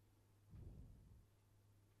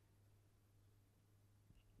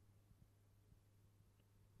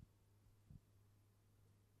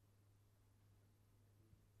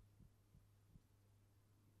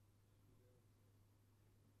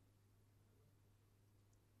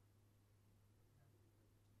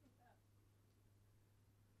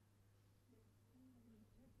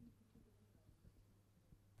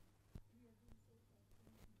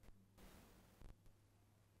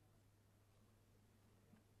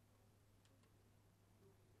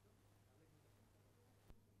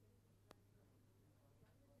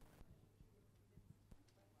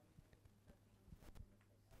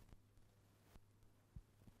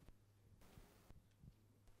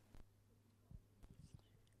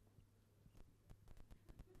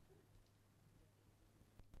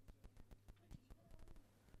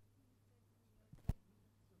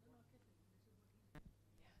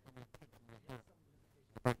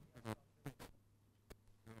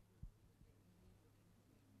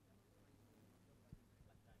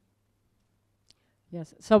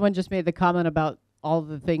 Yes, someone just made the comment about all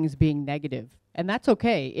the things being negative, and that's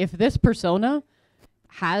okay. If this persona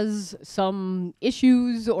has some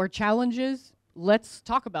issues or challenges, let's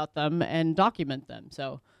talk about them and document them.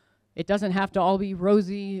 So it doesn't have to all be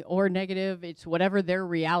rosy or negative. It's whatever their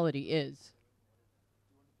reality is.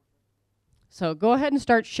 So go ahead and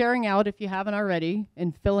start sharing out if you haven't already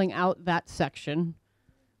and filling out that section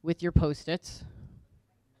with your Post-its.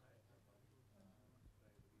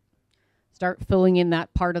 Start filling in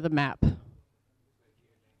that part of the map.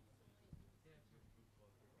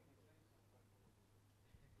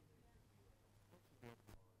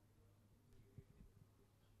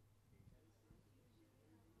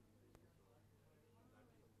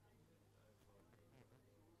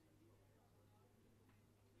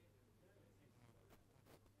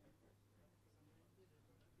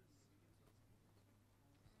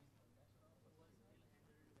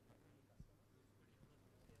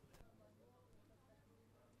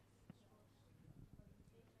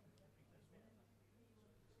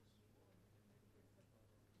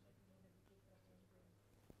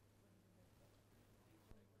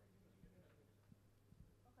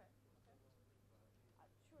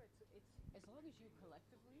 As long as you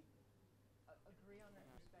collectively agree on that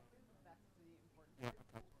perspective, that's the important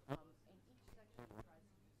part. And each section tries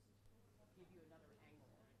to give you another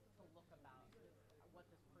angle to look about what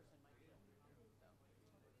this person might feel. So.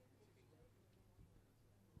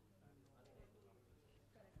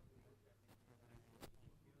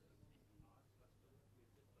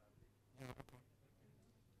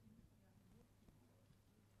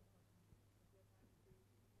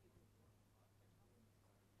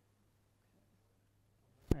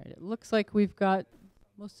 All right, it looks like we've got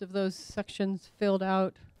most of those sections filled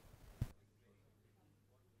out.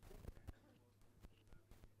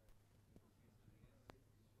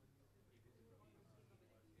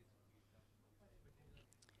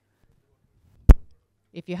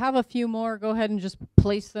 If you have a few more, go ahead and just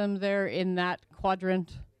place them there in that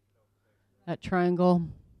quadrant, that triangle.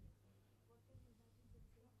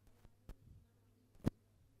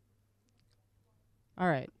 All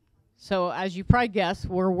right. So as you probably guess,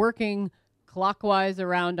 we're working clockwise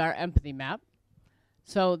around our empathy map.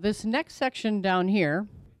 So this next section down here,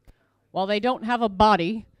 while they don't have a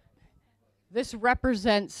body, this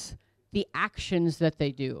represents the actions that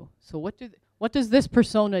they do. So what does this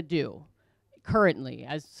persona do currently,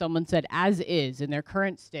 as someone said, as is, in their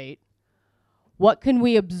current state? What can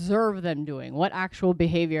we observe them doing? What actual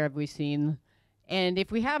behavior have we seen? And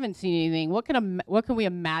if we haven't seen anything, what can we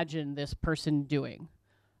imagine this person doing?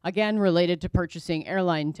 Again, related to purchasing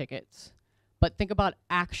airline tickets. But think about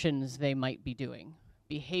actions they might be doing,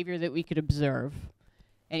 behavior that we could observe.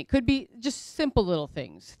 And it could be just simple little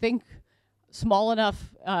things. Think small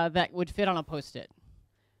enough that would fit on a Post-it.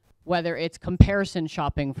 Whether it's comparison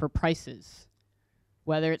shopping for prices,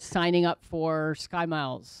 whether it's signing up for Sky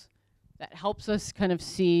Miles. That helps us kind of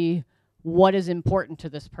see what is important to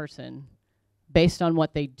this person based on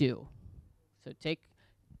what they do. So take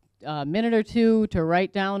a minute or two to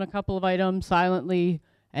write down a couple of items silently,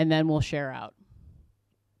 and then we'll share out.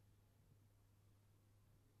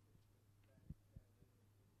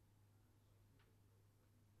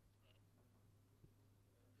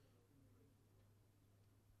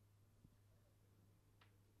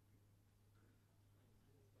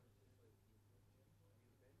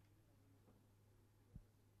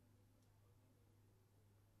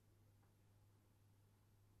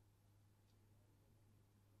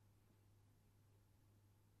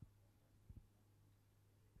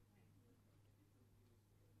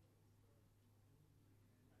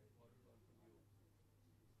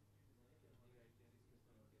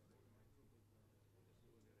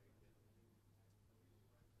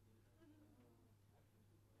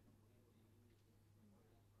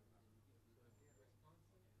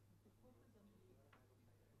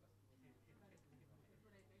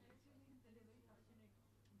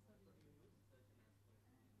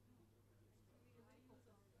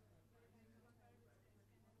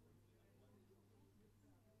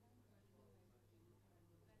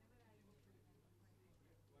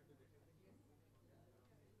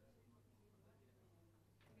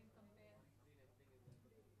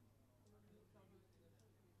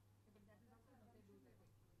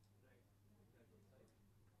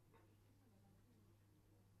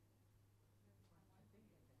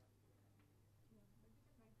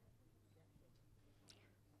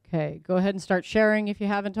 Okay, go ahead and start sharing if you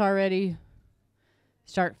haven't already.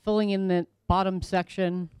 Start filling in the bottom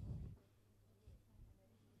section.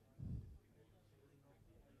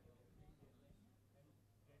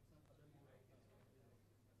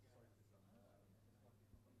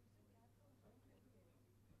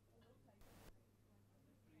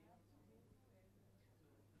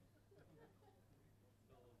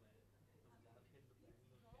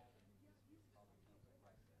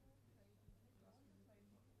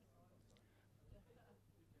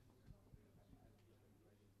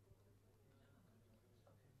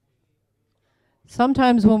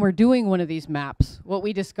 Sometimes when we're doing one of these maps, what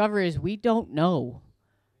we discover is we don't know.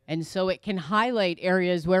 And so it can highlight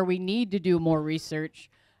areas where we need to do more research.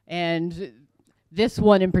 And this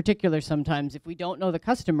one in particular, sometimes, if we don't know the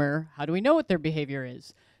customer, how do we know what their behavior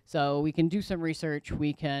is? So we can do some research.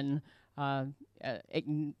 We can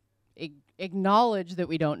acknowledge that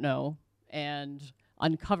we don't know and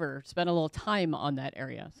uncover, spend a little time on that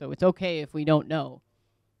area. So it's okay if we don't know.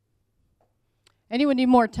 Anyone need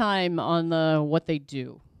more time on the what they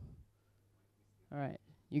do? All right,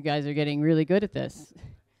 you guys are getting really good at this.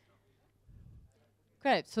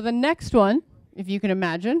 Okay, so the next one, if you can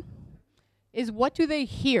imagine, is what do they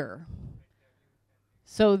hear?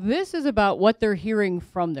 So this is about what they're hearing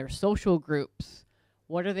from their social groups.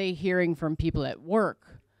 What are they hearing from people at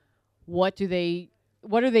work? What are they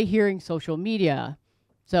hearing social media?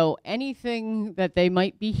 So anything that they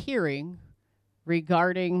might be hearing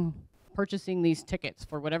regarding purchasing these tickets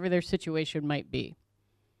for whatever their situation might be.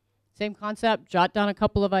 Same concept, jot down a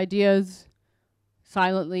couple of ideas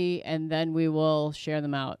silently, and then we will share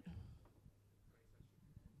them out.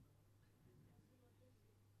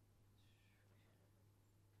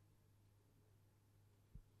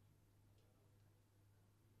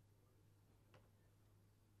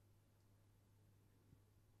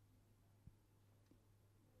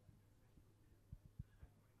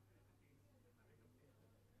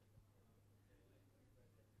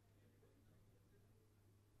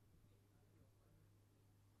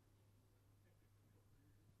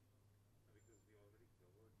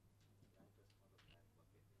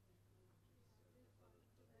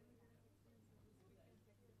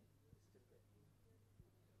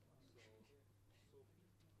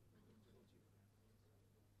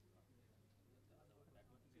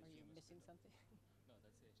 missing something? No,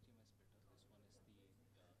 that's the HTML splitter. This one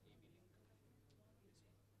is the AV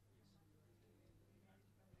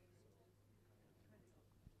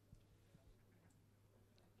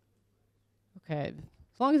link. Okay.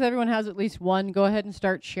 As long as everyone has at least one, go ahead and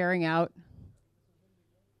start sharing out.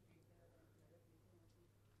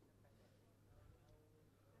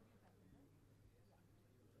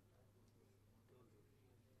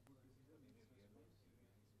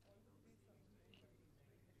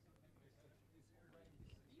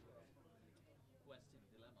 Question,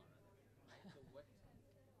 dilemma, right? So what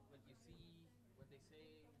you see, what they say,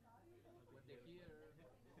 what they hear,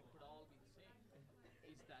 could all be the same.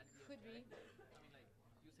 Is that the Could be. effect? I mean, like,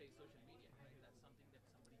 you say social media, right? That's something that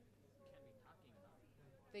somebody can be talking about.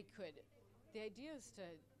 They could. The idea is to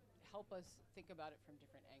help us think about it from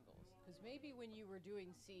different angles. Because maybe when you were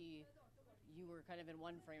doing C, you were kind of in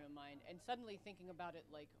one frame of mind, and suddenly thinking about it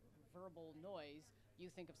like verbal noise,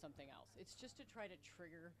 you think of something else. It's just to try to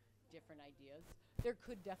trigger different ideas. There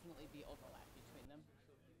could definitely be overlap between them.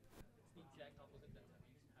 It's the exact opposite that's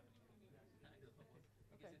happening to me.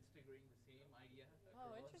 Because Okay. it's triggering the same idea.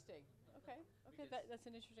 Oh, across. interesting. Okay. Okay, Because- that's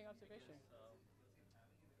an interesting observation.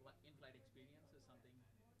 In-flight experience is something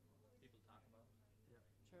people talk about. Sure.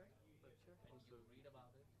 Sure. And you read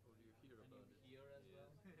about it, or you hear about it. Hear as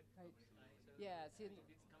well. Right. So Yeah. See.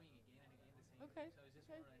 it's coming again and again the same. Okay. So I just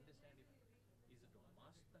Okay. want to understand if is it a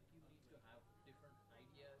must that you need to have different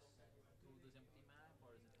ideas through this empty map,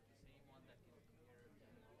 or is it the same one that can appear?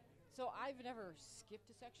 So I've never skipped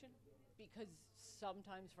a section because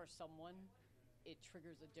sometimes for someone it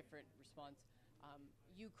triggers a different response.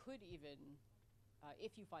 You could even,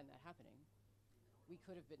 if you find that happening, we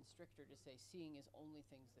could have been stricter to say seeing is only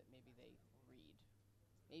things that maybe they read.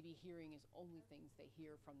 Maybe hearing is only things they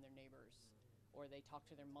hear from their neighbors, or they talk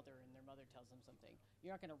to their mother and their mother tells them something.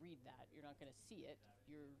 You're not going to read that. You're not going to see it.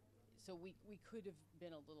 So we could have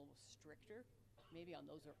been a little stricter, maybe on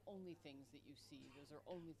those are only things that you see. Those are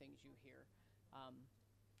only things you hear.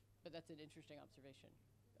 But that's an interesting observation.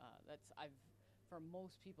 For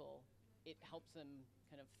most people, it helps them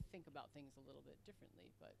kind of think about things a little bit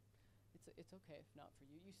differently, but it's okay if not for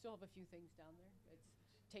you. You still have a few things down there. It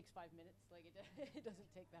takes 5 minutes. Like it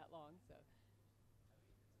doesn't take that long. So.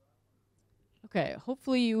 Okay,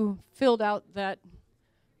 hopefully you filled out that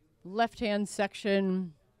left-hand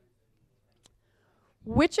section.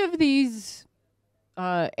 Which of these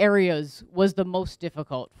areas was the most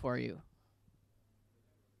difficult for you?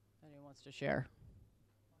 Anyone wants to share?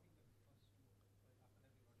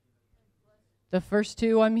 The first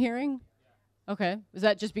two I'm hearing? Okay. Is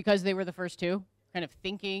that just because they were the first two? Kind of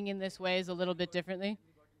thinking in this way is a little bit differently?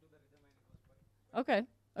 Okay.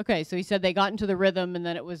 Okay, so he said they got into the rhythm and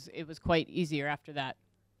then it was quite easier after that.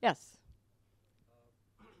 Yes.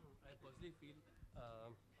 I personally feel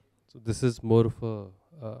so this is more of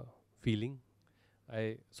a feeling.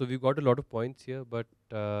 So we've got a lot of points here, but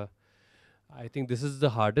I think this is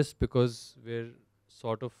the hardest because we're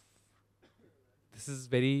sort of, this is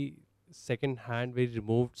very second hand, very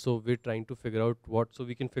removed, so we're trying to figure out so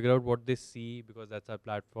we can figure out what they see because that's our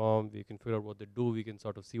platform. We can figure out what they do, we can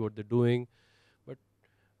sort of see what they're doing, but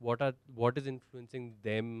what is influencing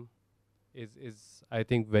them is I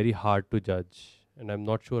think very hard to judge, and I'm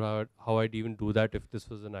not sure how I'd even do that if this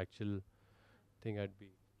was an actual thing I'd be.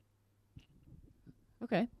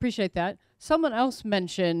 Okay, appreciate that. Someone else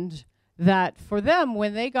mentioned that for them,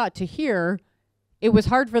 when they got to hear, it was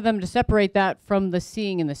hard for them to separate that from the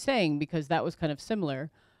seeing and the saying because that was kind of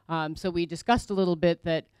similar. So we discussed a little bit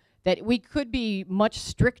that we could be much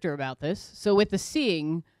stricter about this. So with the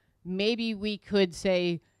seeing, maybe we could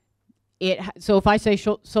say so if I say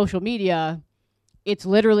social media, it's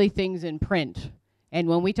literally things in print. And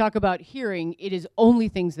when we talk about hearing, it is only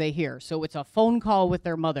things they hear. So it's a phone call with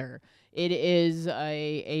their mother. It is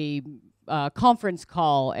a conference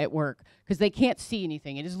call at work because they can't see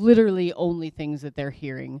anything. It is literally only things that they're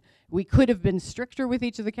hearing. We could have been stricter with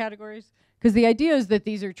each of the categories because the idea is that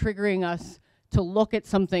these are triggering us to look at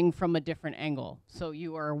something from a different angle. So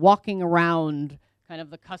you are walking around kind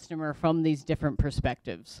of the customer from these different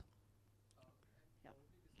perspectives.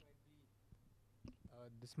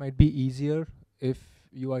 This might be easier if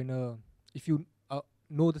you are if you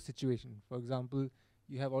know the situation. For example,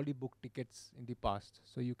 you have already booked tickets in the past,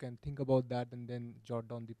 so you can think about that and then jot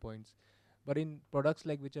down the points. But in products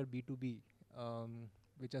like which are B2B,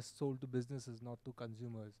 which are sold to businesses, not to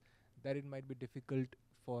consumers, that it might be difficult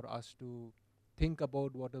for us to think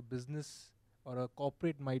about what a business or a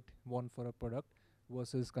corporate might want for a product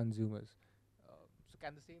versus consumers. So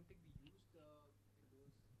can the same thing be used in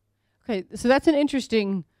those? Okay, so that's an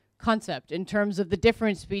interesting concept in terms of the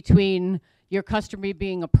difference between your customer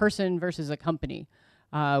being a person versus a company.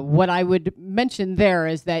 What I would mention there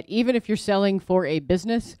is that even if you're selling for a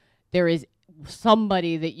business, there is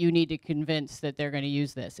somebody that you need to convince that they're going to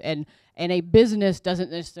use this. And a business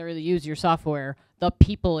doesn't necessarily use your software. The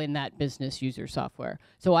people in that business use your software.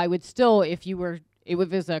 So I would still, if it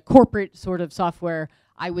was a corporate sort of software,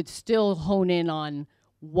 I would still hone in on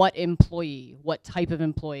what employee, what type of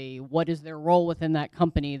employee, what is their role within that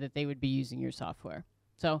company that they would be using your software.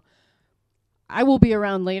 So I will be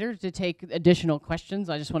around later to take additional questions.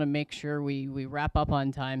 I just want to make sure we wrap up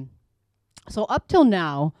on time. So up till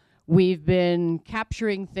now, we've been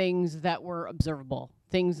capturing things that were observable,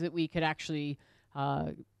 things that we could actually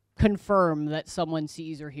confirm that someone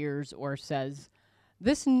sees or hears or says.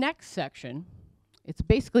 This next section, it's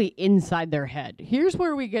basically inside their head. Here's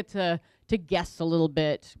where we get to guess a little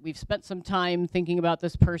bit. We've spent some time thinking about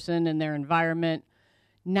this person and their environment.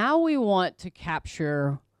 Now we want to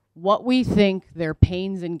capture what we think their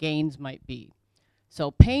pains and gains might be.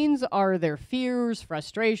 So pains are their fears,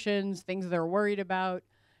 frustrations, things they're worried about.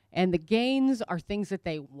 And the gains are things that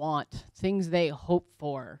they want, things they hope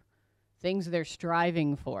for, things they're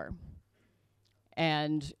striving for.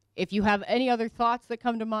 And if you have any other thoughts that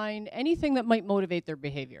come to mind, anything that might motivate their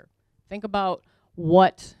behavior, think about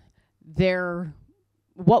what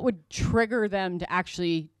would trigger them to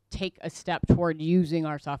actually take a step toward using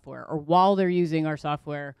our software, or while they're using our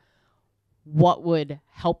software, what would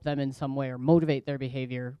help them in some way or motivate their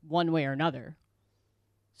behavior one way or another.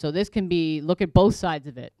 So this can be, look at both sides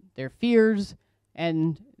of it, their fears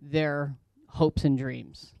and their hopes and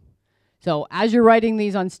dreams. So as you're writing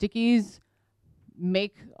these on stickies,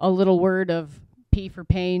 make a little word of P for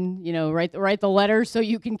pain, you know, write the letters so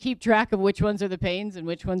you can keep track of which ones are the pains and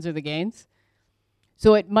which ones are the gains.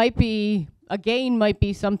 So it might be, a gain might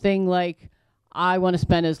be something like, I want to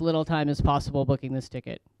spend as little time as possible booking this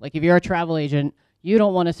ticket. Like if you're a travel agent, you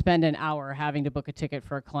don't want to spend an hour having to book a ticket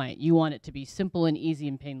for a client. You want it to be simple and easy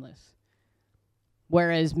and painless.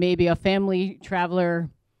 Whereas maybe a family traveler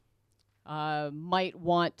might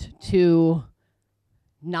want to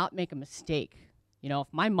not make a mistake. You know, if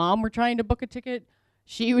my mom were trying to book a ticket,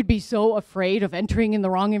 she would be so afraid of entering in the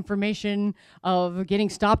wrong information, of getting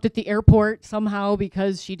stopped at the airport somehow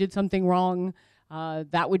because she did something wrong.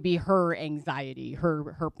 That would be her anxiety,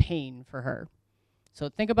 her pain for her. So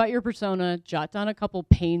think about your persona, jot down a couple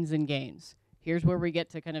pains and gains. Here's where we get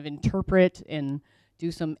to kind of interpret and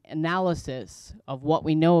do some analysis of what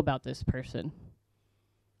we know about this person.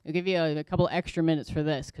 I'll give you a couple extra minutes for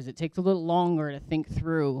this because it takes a little longer to think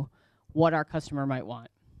through what our customer might want.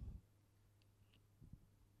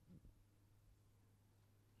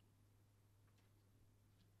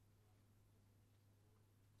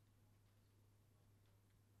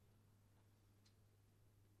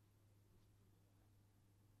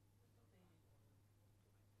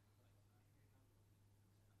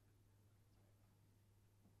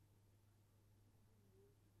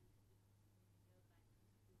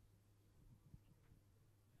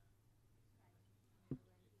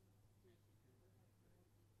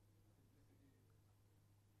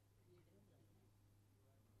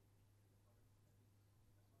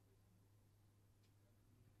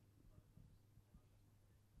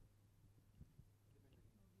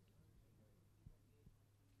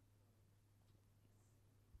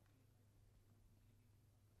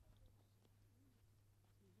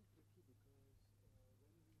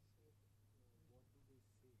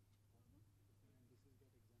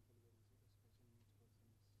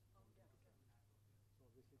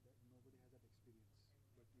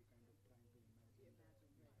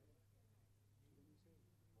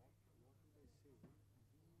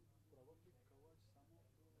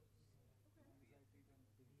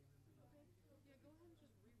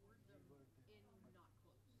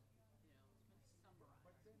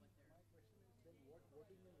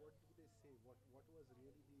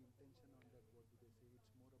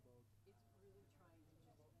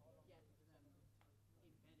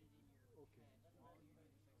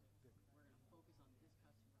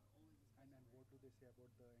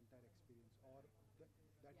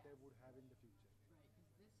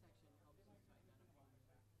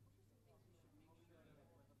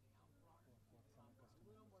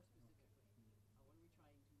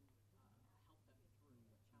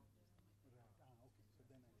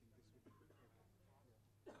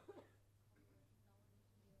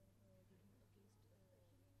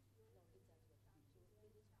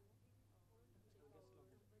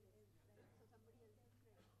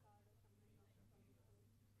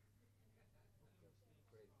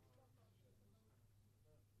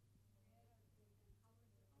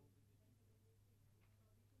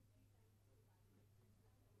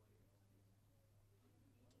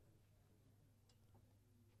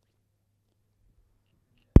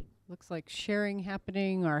 Looks like sharing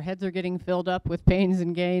happening. Our heads are getting filled up with pains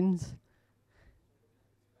and gains.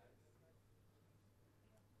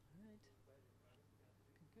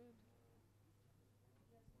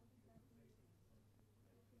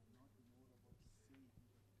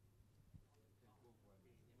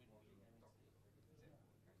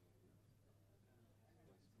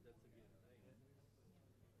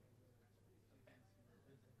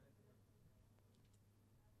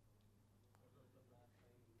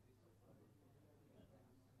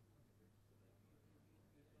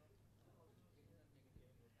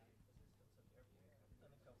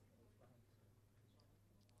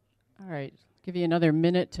 All right, give you another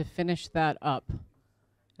minute to finish that up. And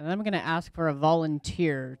then I'm going to ask for a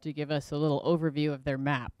volunteer to give us a little overview of their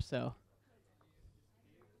map. So.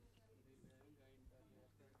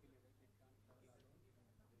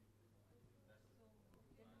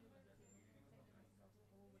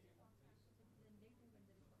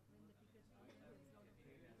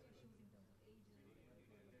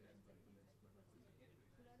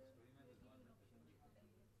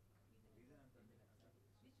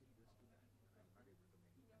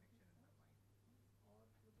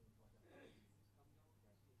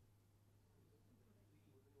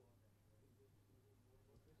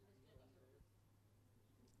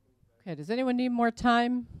 Okay, does anyone need more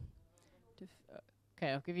time?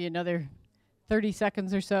 Okay, I'll give you another 30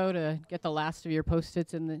 seconds or so to get the last of your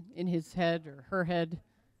Post-its in his head or her head.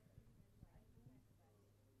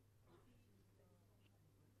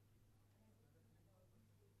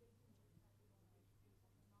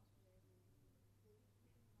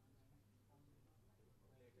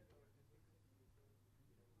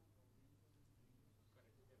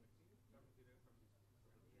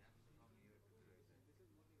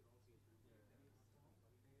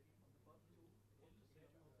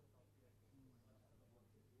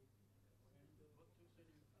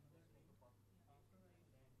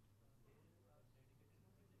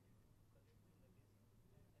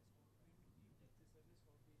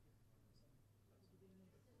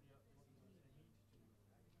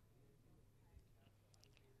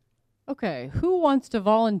 Okay, who wants to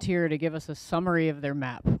volunteer to give us a summary of their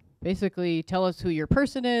map? Basically, tell us who your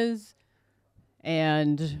person is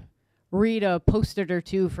and read a Post-it or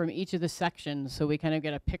two from each of the sections so we kind of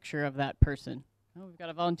get a picture of that person. Oh, we've got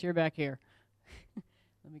a volunteer back here.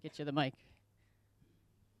 Let me get you the mic.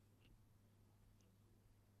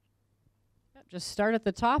 Yep, just start at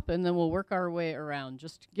the top and then we'll work our way around.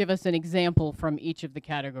 Just give us an example from each of the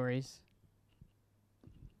categories.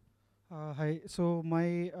 Hi, so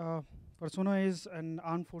my persona is an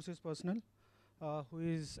armed forces personnel who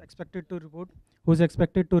is expected to report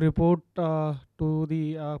to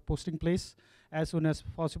the posting place as soon as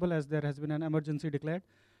possible, as there has been an emergency declared,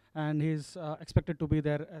 and he is expected to be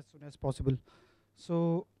there as soon as possible.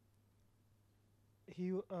 So he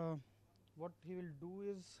what he will do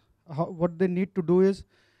is what they need to do is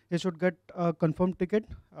he should get a confirmed ticket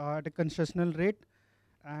at a concessional rate,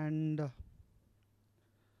 and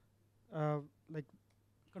like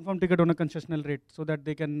confirm ticket on a concessional rate so that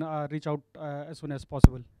they can reach out as soon as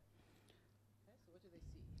possible.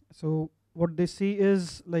 So what they see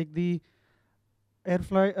is like the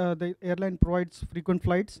airline provides frequent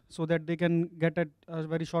flights so that they can get at a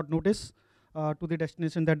very short notice to the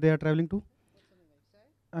destination that they are traveling to.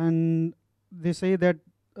 And they say that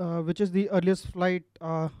which is the earliest flight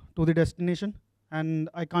to the destination, and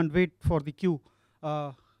I can't wait for the queue.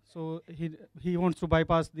 So he wants to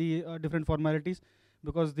bypass the different formalities,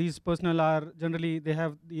 because these personnel are generally, they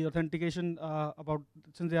have the authentication about,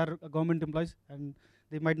 since they are government employees and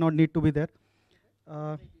they might not need to be there.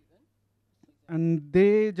 And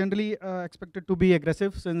they generally expected to be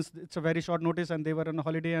aggressive, since it's a very short notice and they were on a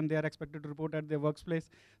holiday and they are expected to report at their workplace.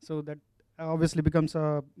 So that obviously becomes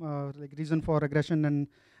a like reason for aggression, and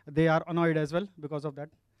they are annoyed as well because of that.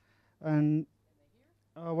 And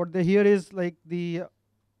what they hear is like the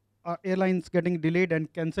airlines getting delayed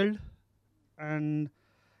and cancelled, and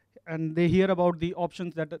they hear about the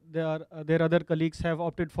options that their other colleagues have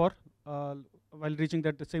opted for while reaching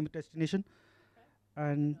that same destination.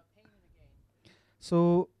 And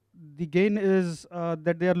so the gain is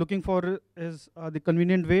that they are looking for is the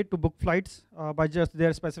convenient way to book flights by just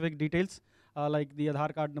their specific details, like the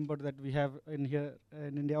Aadhaar card number that we have in here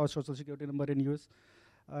in India, or social security number in US.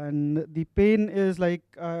 And the pain is like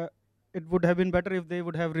it would have been better if they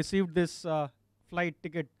would have received this flight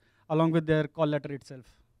ticket along with their call letter itself.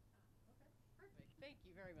 Perfect. Thank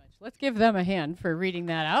you very much. Let's give them a hand for reading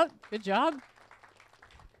that out. Good job.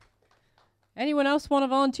 Anyone else want to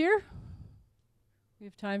volunteer? We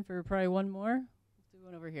have time for probably one more. Let's do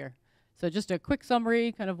one over here. So just a quick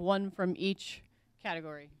summary, kind of one from each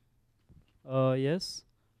category. Yes.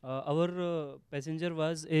 Our passenger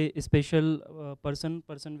was a special person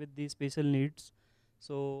with the special needs.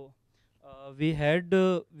 So we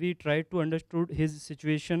tried to understood his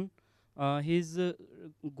situation. He's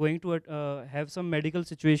going to have some medical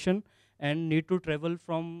situation and need to travel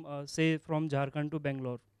from say from Jharkhand to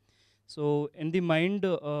Bangalore. So in the mind,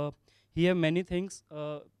 he have many things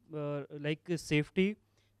like safety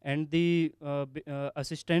and the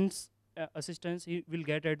assistance he will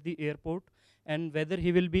get at the airport, and whether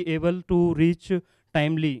he will be able to reach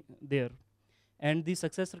timely there. And the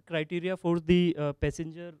success criteria for the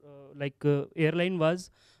passenger airline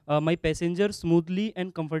was my passenger smoothly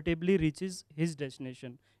and comfortably reaches his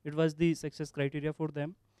destination. It was the success criteria for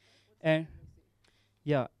them. And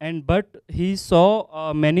yeah, and but he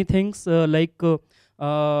saw many things some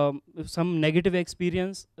negative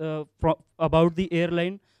experience about the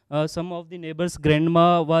airline. Some of the neighbors'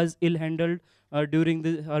 grandma was ill-handled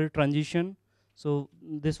her transition, so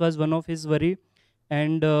this was one of his worry.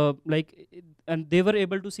 And and they were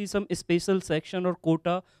able to see some special section or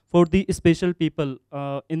quota for the special people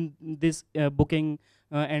in this booking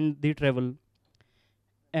and the travel.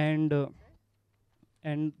 And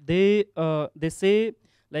they say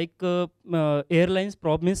airlines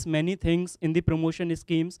promise many things in the promotion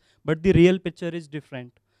schemes, but the real picture is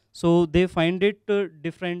different. So they find it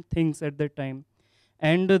different things at that time.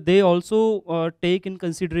 And they also take in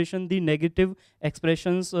consideration the negative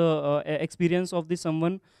expressions experience of the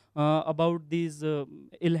someone about these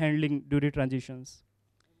ill handling during transitions.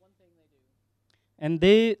 And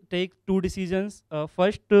they take two decisions.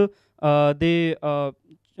 First, they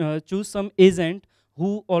choose some agent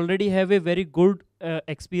who already have a very good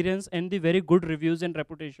experience and the very good reviews and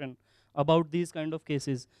reputation about these kind of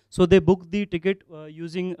cases. So they book the ticket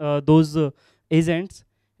using those agents.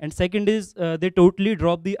 And second is they totally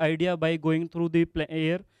drop the idea by going through the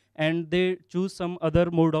air, and they choose some other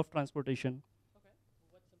mode of transportation.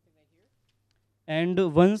 And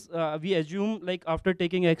once we assume, like after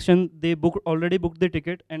taking action, they already booked the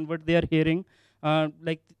ticket, and what they are hearing,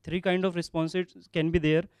 like three kind of responses can be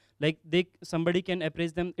there. Like somebody can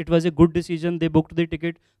appraise them, it was a good decision, they booked the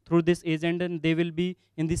ticket through this agent and they will be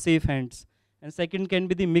in the safe hands. And second can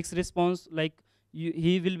be the mixed response, like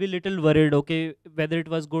he will be little worried, okay, whether it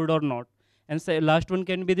was good or not. And last one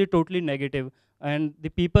can be the totally negative. And the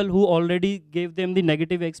people who already gave them the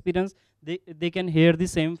negative experience, they can hear the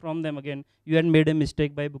same from them again. You had made a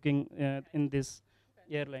mistake by booking in this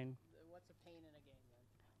airline. What's a pain in a game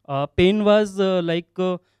then? Pain was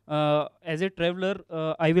as a traveler,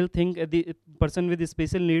 I will think the person with the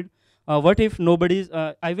special need, what if nobody's,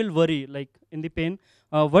 I will worry like in the pain,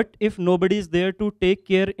 what if nobody is there to take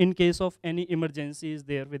care in case of any emergency is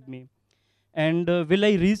there with me? And will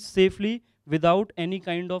I reach safely without any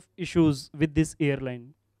kind of issues with this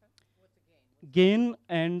airline? What's a Gain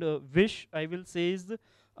and wish, I will say is,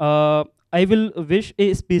 I will wish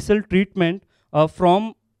a special treatment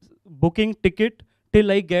from booking ticket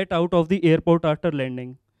till I get out of the airport after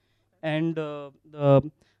landing. And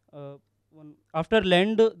after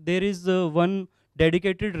land, there is one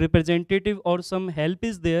dedicated representative or some help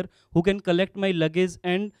is there who can collect my luggage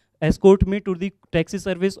and escort me to the taxi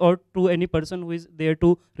service or to any person who is there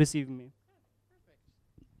to receive me.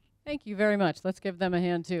 Thank you very much. Let's give them a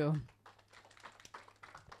hand too.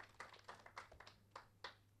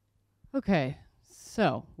 Okay,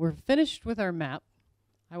 so we're finished with our map.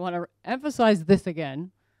 I want to emphasize this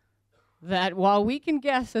again, that while we can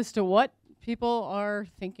guess as to what people are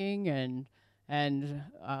thinking and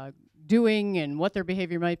doing and what their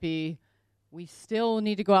behavior might be, we still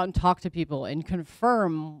need to go out and talk to people and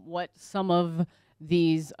confirm what some of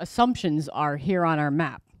these assumptions are here on our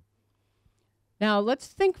map. Now, let's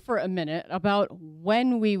think for a minute about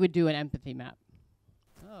when we would do an empathy map.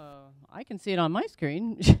 I can see it on my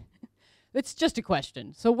screen. It's just a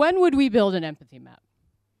question. So when would we build an empathy map?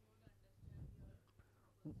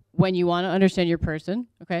 When you want to understand your person,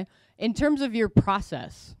 okay? In terms of your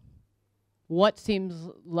process, what seems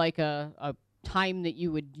like a time that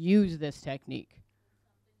you would use this technique?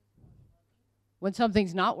 When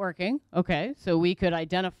something's not working, okay? So we could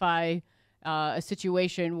identify a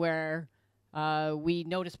situation where we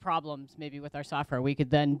notice problems maybe with our software. We could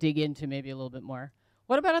then dig into maybe a little bit more.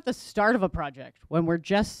 What about at the start of a project when we're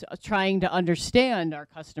just trying to understand our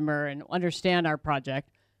customer and understand our project?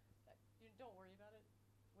 Don't worry about it.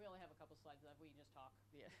 We only have a couple slides left. We can just talk.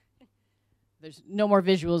 Yeah. There's no more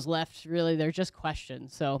visuals left, really. They're just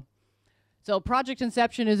questions. So project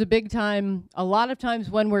inception is a big time. A lot of times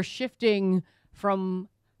when we're shifting from,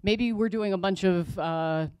 maybe we're doing a bunch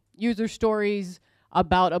of user stories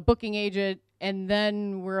about a booking agent and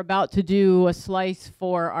then we're about to do a slice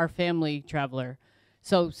for our family traveler.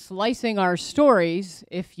 So slicing our stories,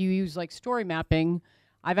 if you use like story mapping,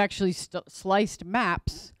 I've actually sliced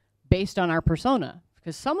maps based on our persona,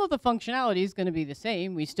 because some of the functionality is going to be the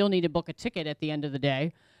same. We still need to book a ticket at the end of the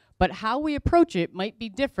day, but how we approach it might be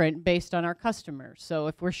different based on our customers. So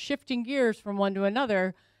if we're shifting gears from one to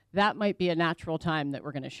another, that might be a natural time that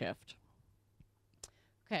we're going to shift.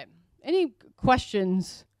 Okay, any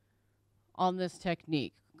questions on this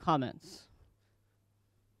technique, comments?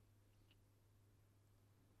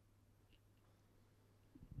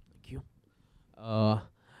 Thank you.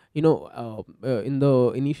 In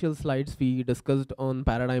the initial slides, we discussed on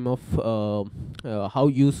paradigm of how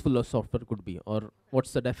useful a software could be, or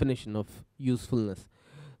what's the definition of usefulness.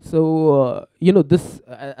 So, this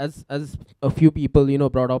as a few people,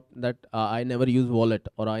 brought up that I never use wallet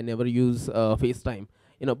or I never use FaceTime.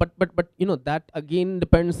 But that again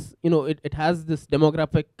depends. It has this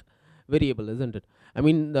demographic variable, isn't it? I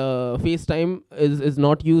mean, the FaceTime is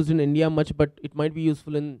not used in India much, but it might be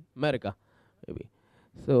useful in America, maybe.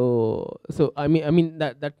 So I mean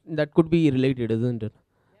that could be related, isn't it?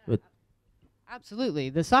 Yeah, with absolutely.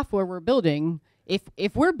 The software we're building,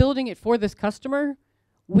 if we're building it for this customer,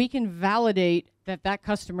 we can validate that that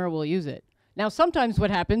customer will use it. Now, sometimes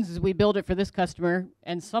what happens is we build it for this customer,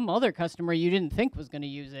 and some other customer you didn't think was going to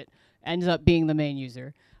use it ends up being the main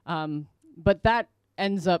user. But that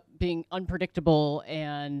ends up being unpredictable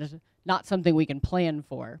and not something we can plan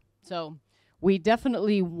for. So we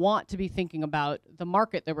definitely want to be thinking about the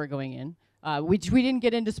market that we're going in, which we didn't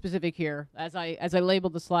get into specific here. As I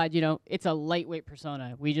labeled the slide, it's a lightweight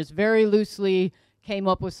persona. We just very loosely came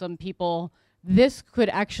up with some people. This could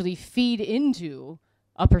actually feed into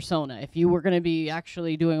a persona. If you were going to be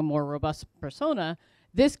actually doing a more robust persona,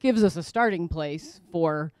 this gives us a starting place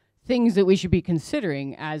for things that we should be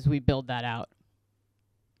considering as we build that out.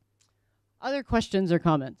 Other questions or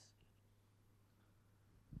comments?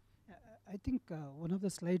 I think one of the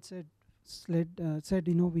slides said,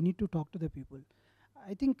 we need to talk to the people.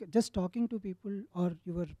 I think just talking to people or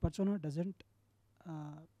your persona doesn't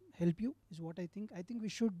help you, is what I think. I think we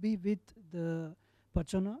should be with the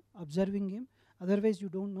persona, observing him. Otherwise, you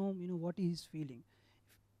don't know, what he is feeling.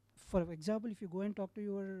 For example, if you go and talk to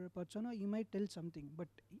your persona, you might tell something, but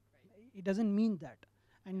it doesn't mean that.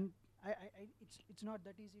 And it's not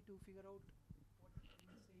that easy to figure out what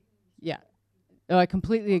he's saying. Yeah, I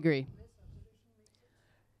completely agree.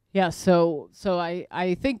 Yeah, so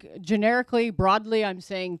I think generically, broadly, I'm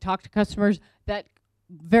saying talk to customers. That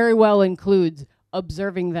very well includes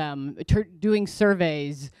observing them, doing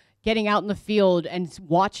surveys, getting out in the field and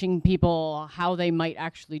watching people, how they might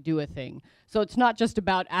actually do a thing. So it's not just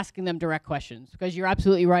about asking them direct questions, because you're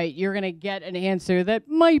absolutely right. You're going to get an answer that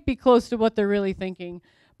might be close to what they're really thinking,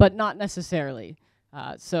 but not necessarily.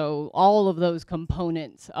 So all of those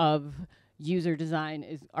components of user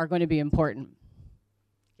design are going to be important.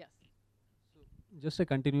 Yes? Just a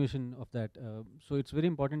continuation of that. So it's very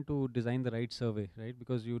important to design the right survey, right?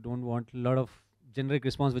 Because you don't want a lot of generic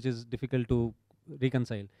response which is difficult to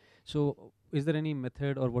reconcile. So is there any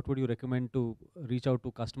method, or what would you recommend to reach out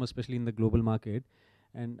to customers, especially in the global market?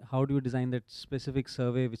 And how do you design that specific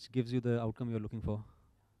survey which gives you the outcome you're looking for?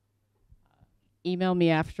 Email me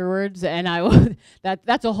afterwards, and I will.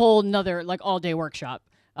 That's a whole nother all-day workshop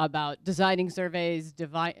about designing surveys,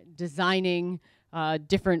 designing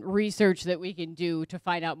different research that we can do to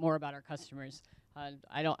find out more about our customers.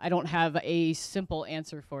 I don't have a simple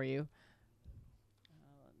answer for you.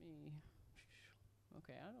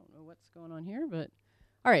 What's going on here, but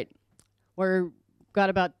all right, we're got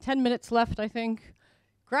about 10 minutes left, I think.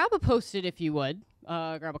 Grab a Post-it if you would,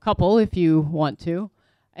 grab a couple if you want to,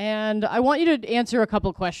 and I want you to answer a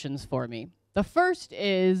couple questions for me. The first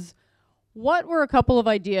is, what were a couple of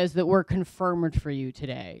ideas that were confirmed for you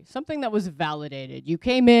today? Something that was validated. You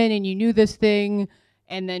came in and you knew this thing,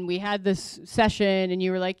 and then we had this session and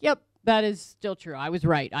you were like, yep, that is still true. I was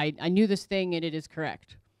right. I knew this thing and it is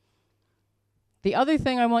correct. The other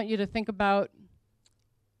thing I want you to think about,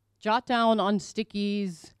 jot down on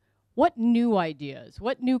stickies, what new ideas,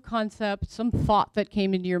 what new concept, some thought that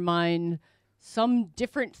came into your mind, some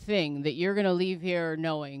different thing that you're going to leave here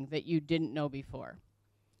knowing that you didn't know before.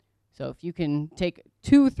 So if you can take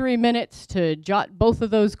 2-3 minutes to jot both of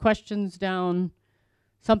those questions down,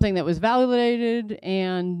 something that was validated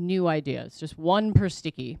and new ideas, just one per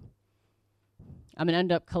sticky. I'm going to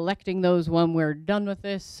end up collecting those when we're done with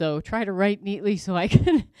this, so try to write neatly so I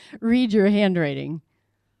can read your handwriting.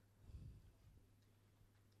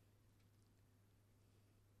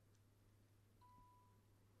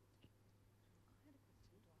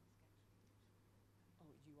 Oh,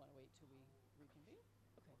 do you want to wait till we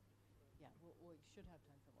we should have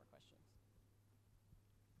time for more questions.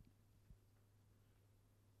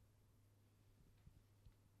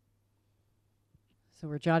 So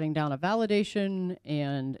we're jotting down a validation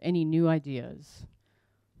and any new ideas.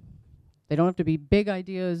 They don't have to be big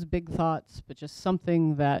ideas, big thoughts, but just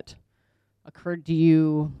something that occurred to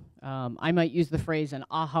you. I might use the phrase an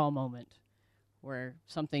aha moment, where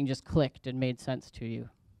something just clicked and made sense to you.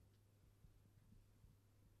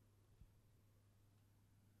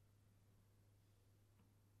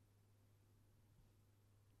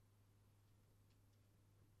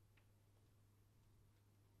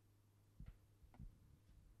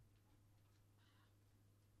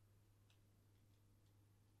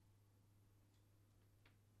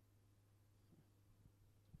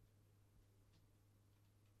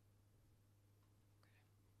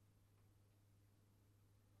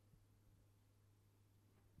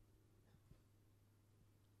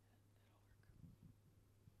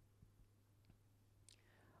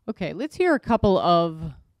 Okay, let's hear a couple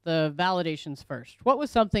of the validations first. What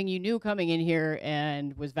was something you knew coming in here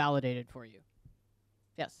and was validated for you?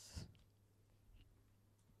 Yes.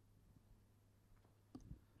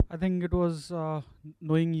 I think it was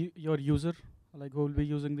knowing your user, like who will be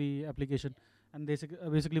using the application. And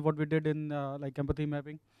basically what we did in like empathy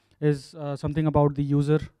mapping is something about the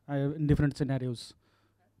user in different scenarios.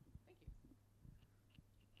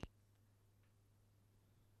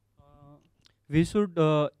 We should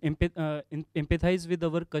empathize with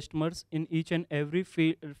our customers in each and every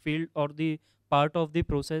field or the part of the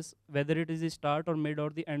process, whether it is the start or mid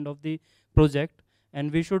or the end of the project. And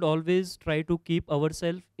we should always try to keep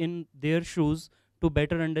ourselves in their shoes to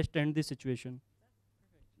better understand the situation.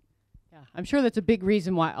 Yeah, I'm sure that's a big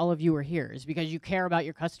reason why all of you are here, is because you care about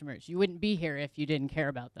your customers. You wouldn't be here if you didn't care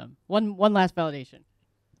about them. One last validation.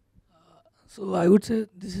 So I would say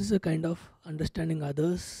this is a kind of understanding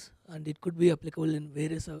others, and it could be applicable in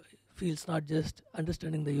various fields, not just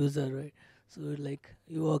understanding the user, right? So like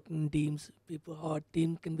you work in teams, people, how a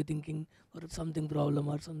team can be thinking or something problem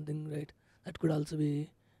or something, right? That could also be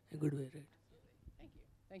a good way, right? Thank you.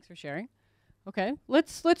 Thanks for sharing. Okay,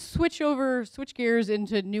 let's switch gears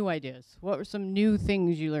into new ideas. What were some new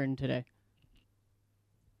things you learned today?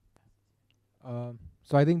 So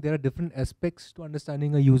I think there are different aspects to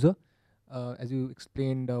understanding a user. As you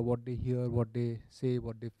explained, what they hear, what they say,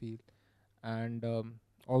 what they feel, and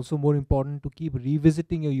also more important to keep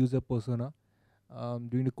revisiting your user persona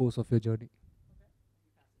during the course of your journey.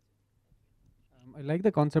 I like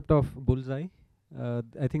the concept of bullseye.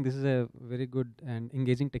 I think this is a very good and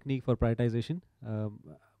engaging technique for prioritization.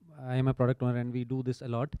 I am a product owner and we do this a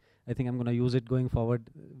lot. I think I'm going to use it going forward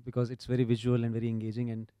because it's very visual and very engaging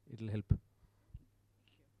and it'll help.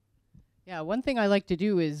 Yeah, one thing I like to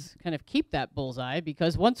do is kind of keep that bullseye,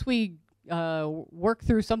 because once we work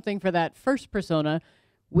through something for that first persona,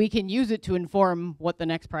 we can use it to inform what the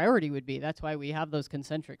next priority would be. That's why we have those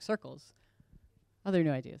concentric circles. Other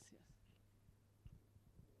new ideas?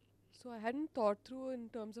 So I hadn't thought through in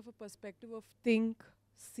terms of a perspective of think,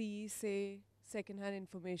 see, say, secondhand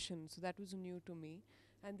information. So that was new to me.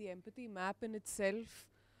 And the empathy map in itself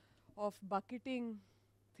of bucketing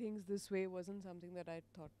things this way wasn't something that I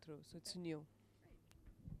thought through. So it's new.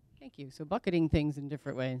 Thank you. So bucketing things in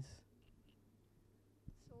different ways.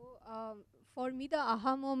 So for me, the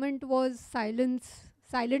aha moment was silent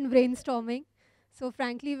brainstorming. So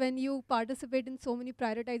frankly, when you participate in so many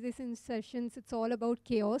prioritization sessions, it's all about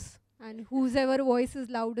chaos. And whoever voice is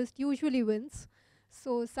loudest usually wins.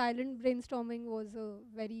 So silent brainstorming was a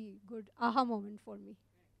very good aha moment for me.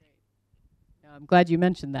 I'm glad you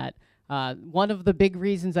mentioned that. One of the big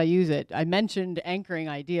reasons I use it, I mentioned anchoring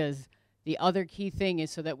ideas. The other key thing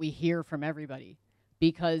is so that we hear from everybody.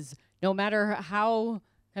 Because no matter how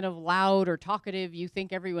kind of loud or talkative you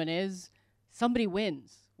think everyone is, somebody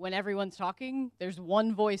wins. When everyone's talking, there's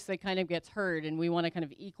one voice that kind of gets heard, and we want to kind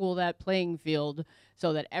of equal that playing field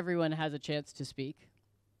so that everyone has a chance to speak.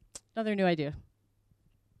 Another new idea.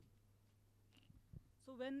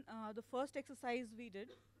 So when the first exercise we did,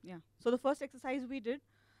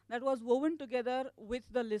 that was woven together with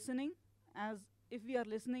the listening, as if we are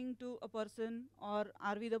listening to a person or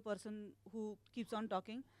are we the person who keeps on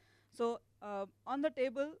talking. So on the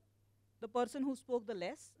table, the person who spoke the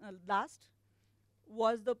last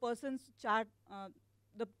was the person's chart.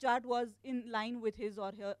 The chart was in line with his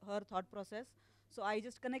or her thought process. So I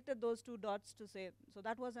just connected those two dots to say, so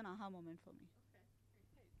that was an aha moment for me.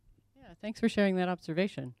 Yeah, thanks for sharing that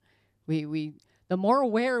observation. The more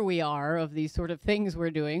aware we are of these sort of things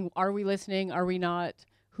we're doing, are we listening, are we not,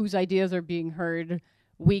 whose ideas are being heard,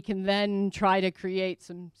 we can then try to create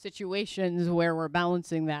some situations where we're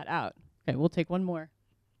balancing that out. Okay, we'll take one more.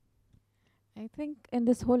 I think in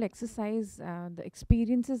this whole exercise, the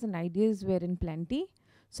experiences and ideas were in plenty.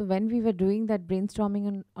 So when we were doing that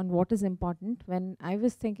brainstorming on what is important, when I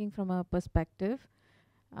was thinking from a perspective,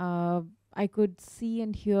 I could see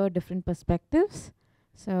and hear different perspectives.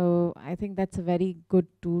 So I think that's a very good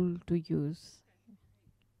tool to use.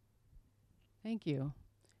 Thank you.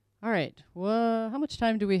 All right. Well, how much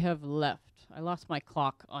time do we have left? I lost my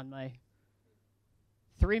clock on my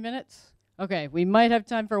 3 minutes. Okay, we might have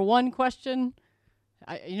time for one question.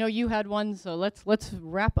 You know you had one, so let's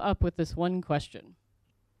wrap up with this one question.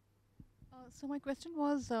 So my question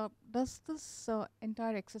was, does this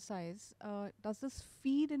entire exercise, does this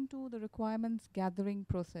feed into the requirements gathering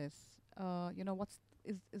process? You know,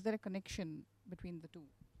 is there a connection between the two?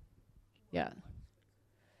 Yeah.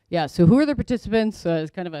 Yeah, so who are the participants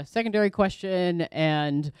is kind of a secondary question,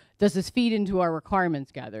 and does this feed into our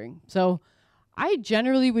requirements gathering? So I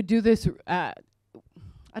generally would do this, I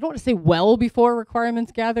don't want to say well before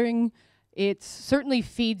requirements gathering. It certainly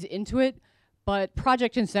feeds into it, but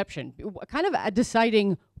project inception, kind of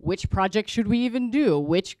deciding which project should we even do,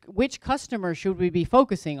 which customer should we be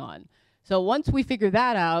focusing on. So once we figure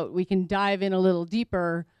that out, we can dive in a little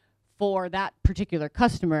deeper for that particular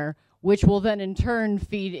customer, which will then in turn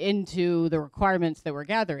feed into the requirements that we're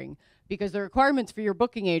gathering. Because the requirements for your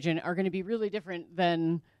booking agent are going to be really different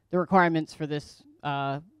than the requirements for this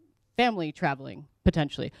family traveling,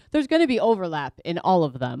 potentially. There's going to be overlap in all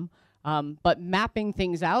of them, but mapping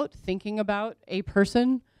things out, thinking about a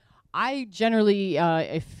person, I generally,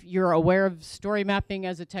 if you're aware of story mapping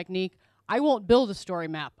as a technique, I won't build a story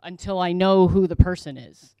map until I know who the person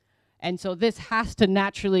is. And so this has to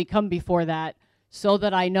naturally come before that, so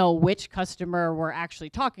that I know which customer we're actually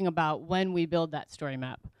talking about when we build that story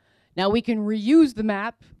map. Now we can reuse the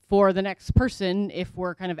map for the next person if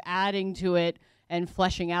we're kind of adding to it and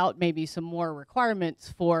fleshing out maybe some more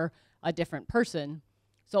requirements for a different person.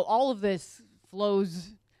 So all of this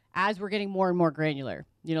flows as we're getting more and more granular.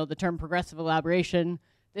 You know, the term progressive elaboration,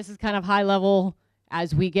 this is kind of high level.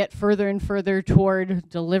 As we get further and further toward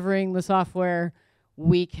delivering the software,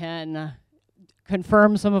 we can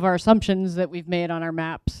confirm some of our assumptions that we've made on our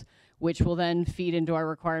maps, which will then feed into our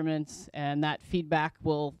requirements, and that feedback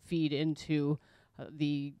will feed into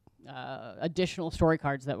the additional story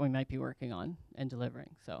cards that we might be working on and delivering.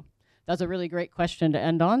 So that's a really great question to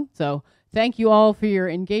end on. So thank you all for your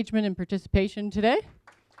engagement and participation today.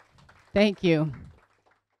 Thank you.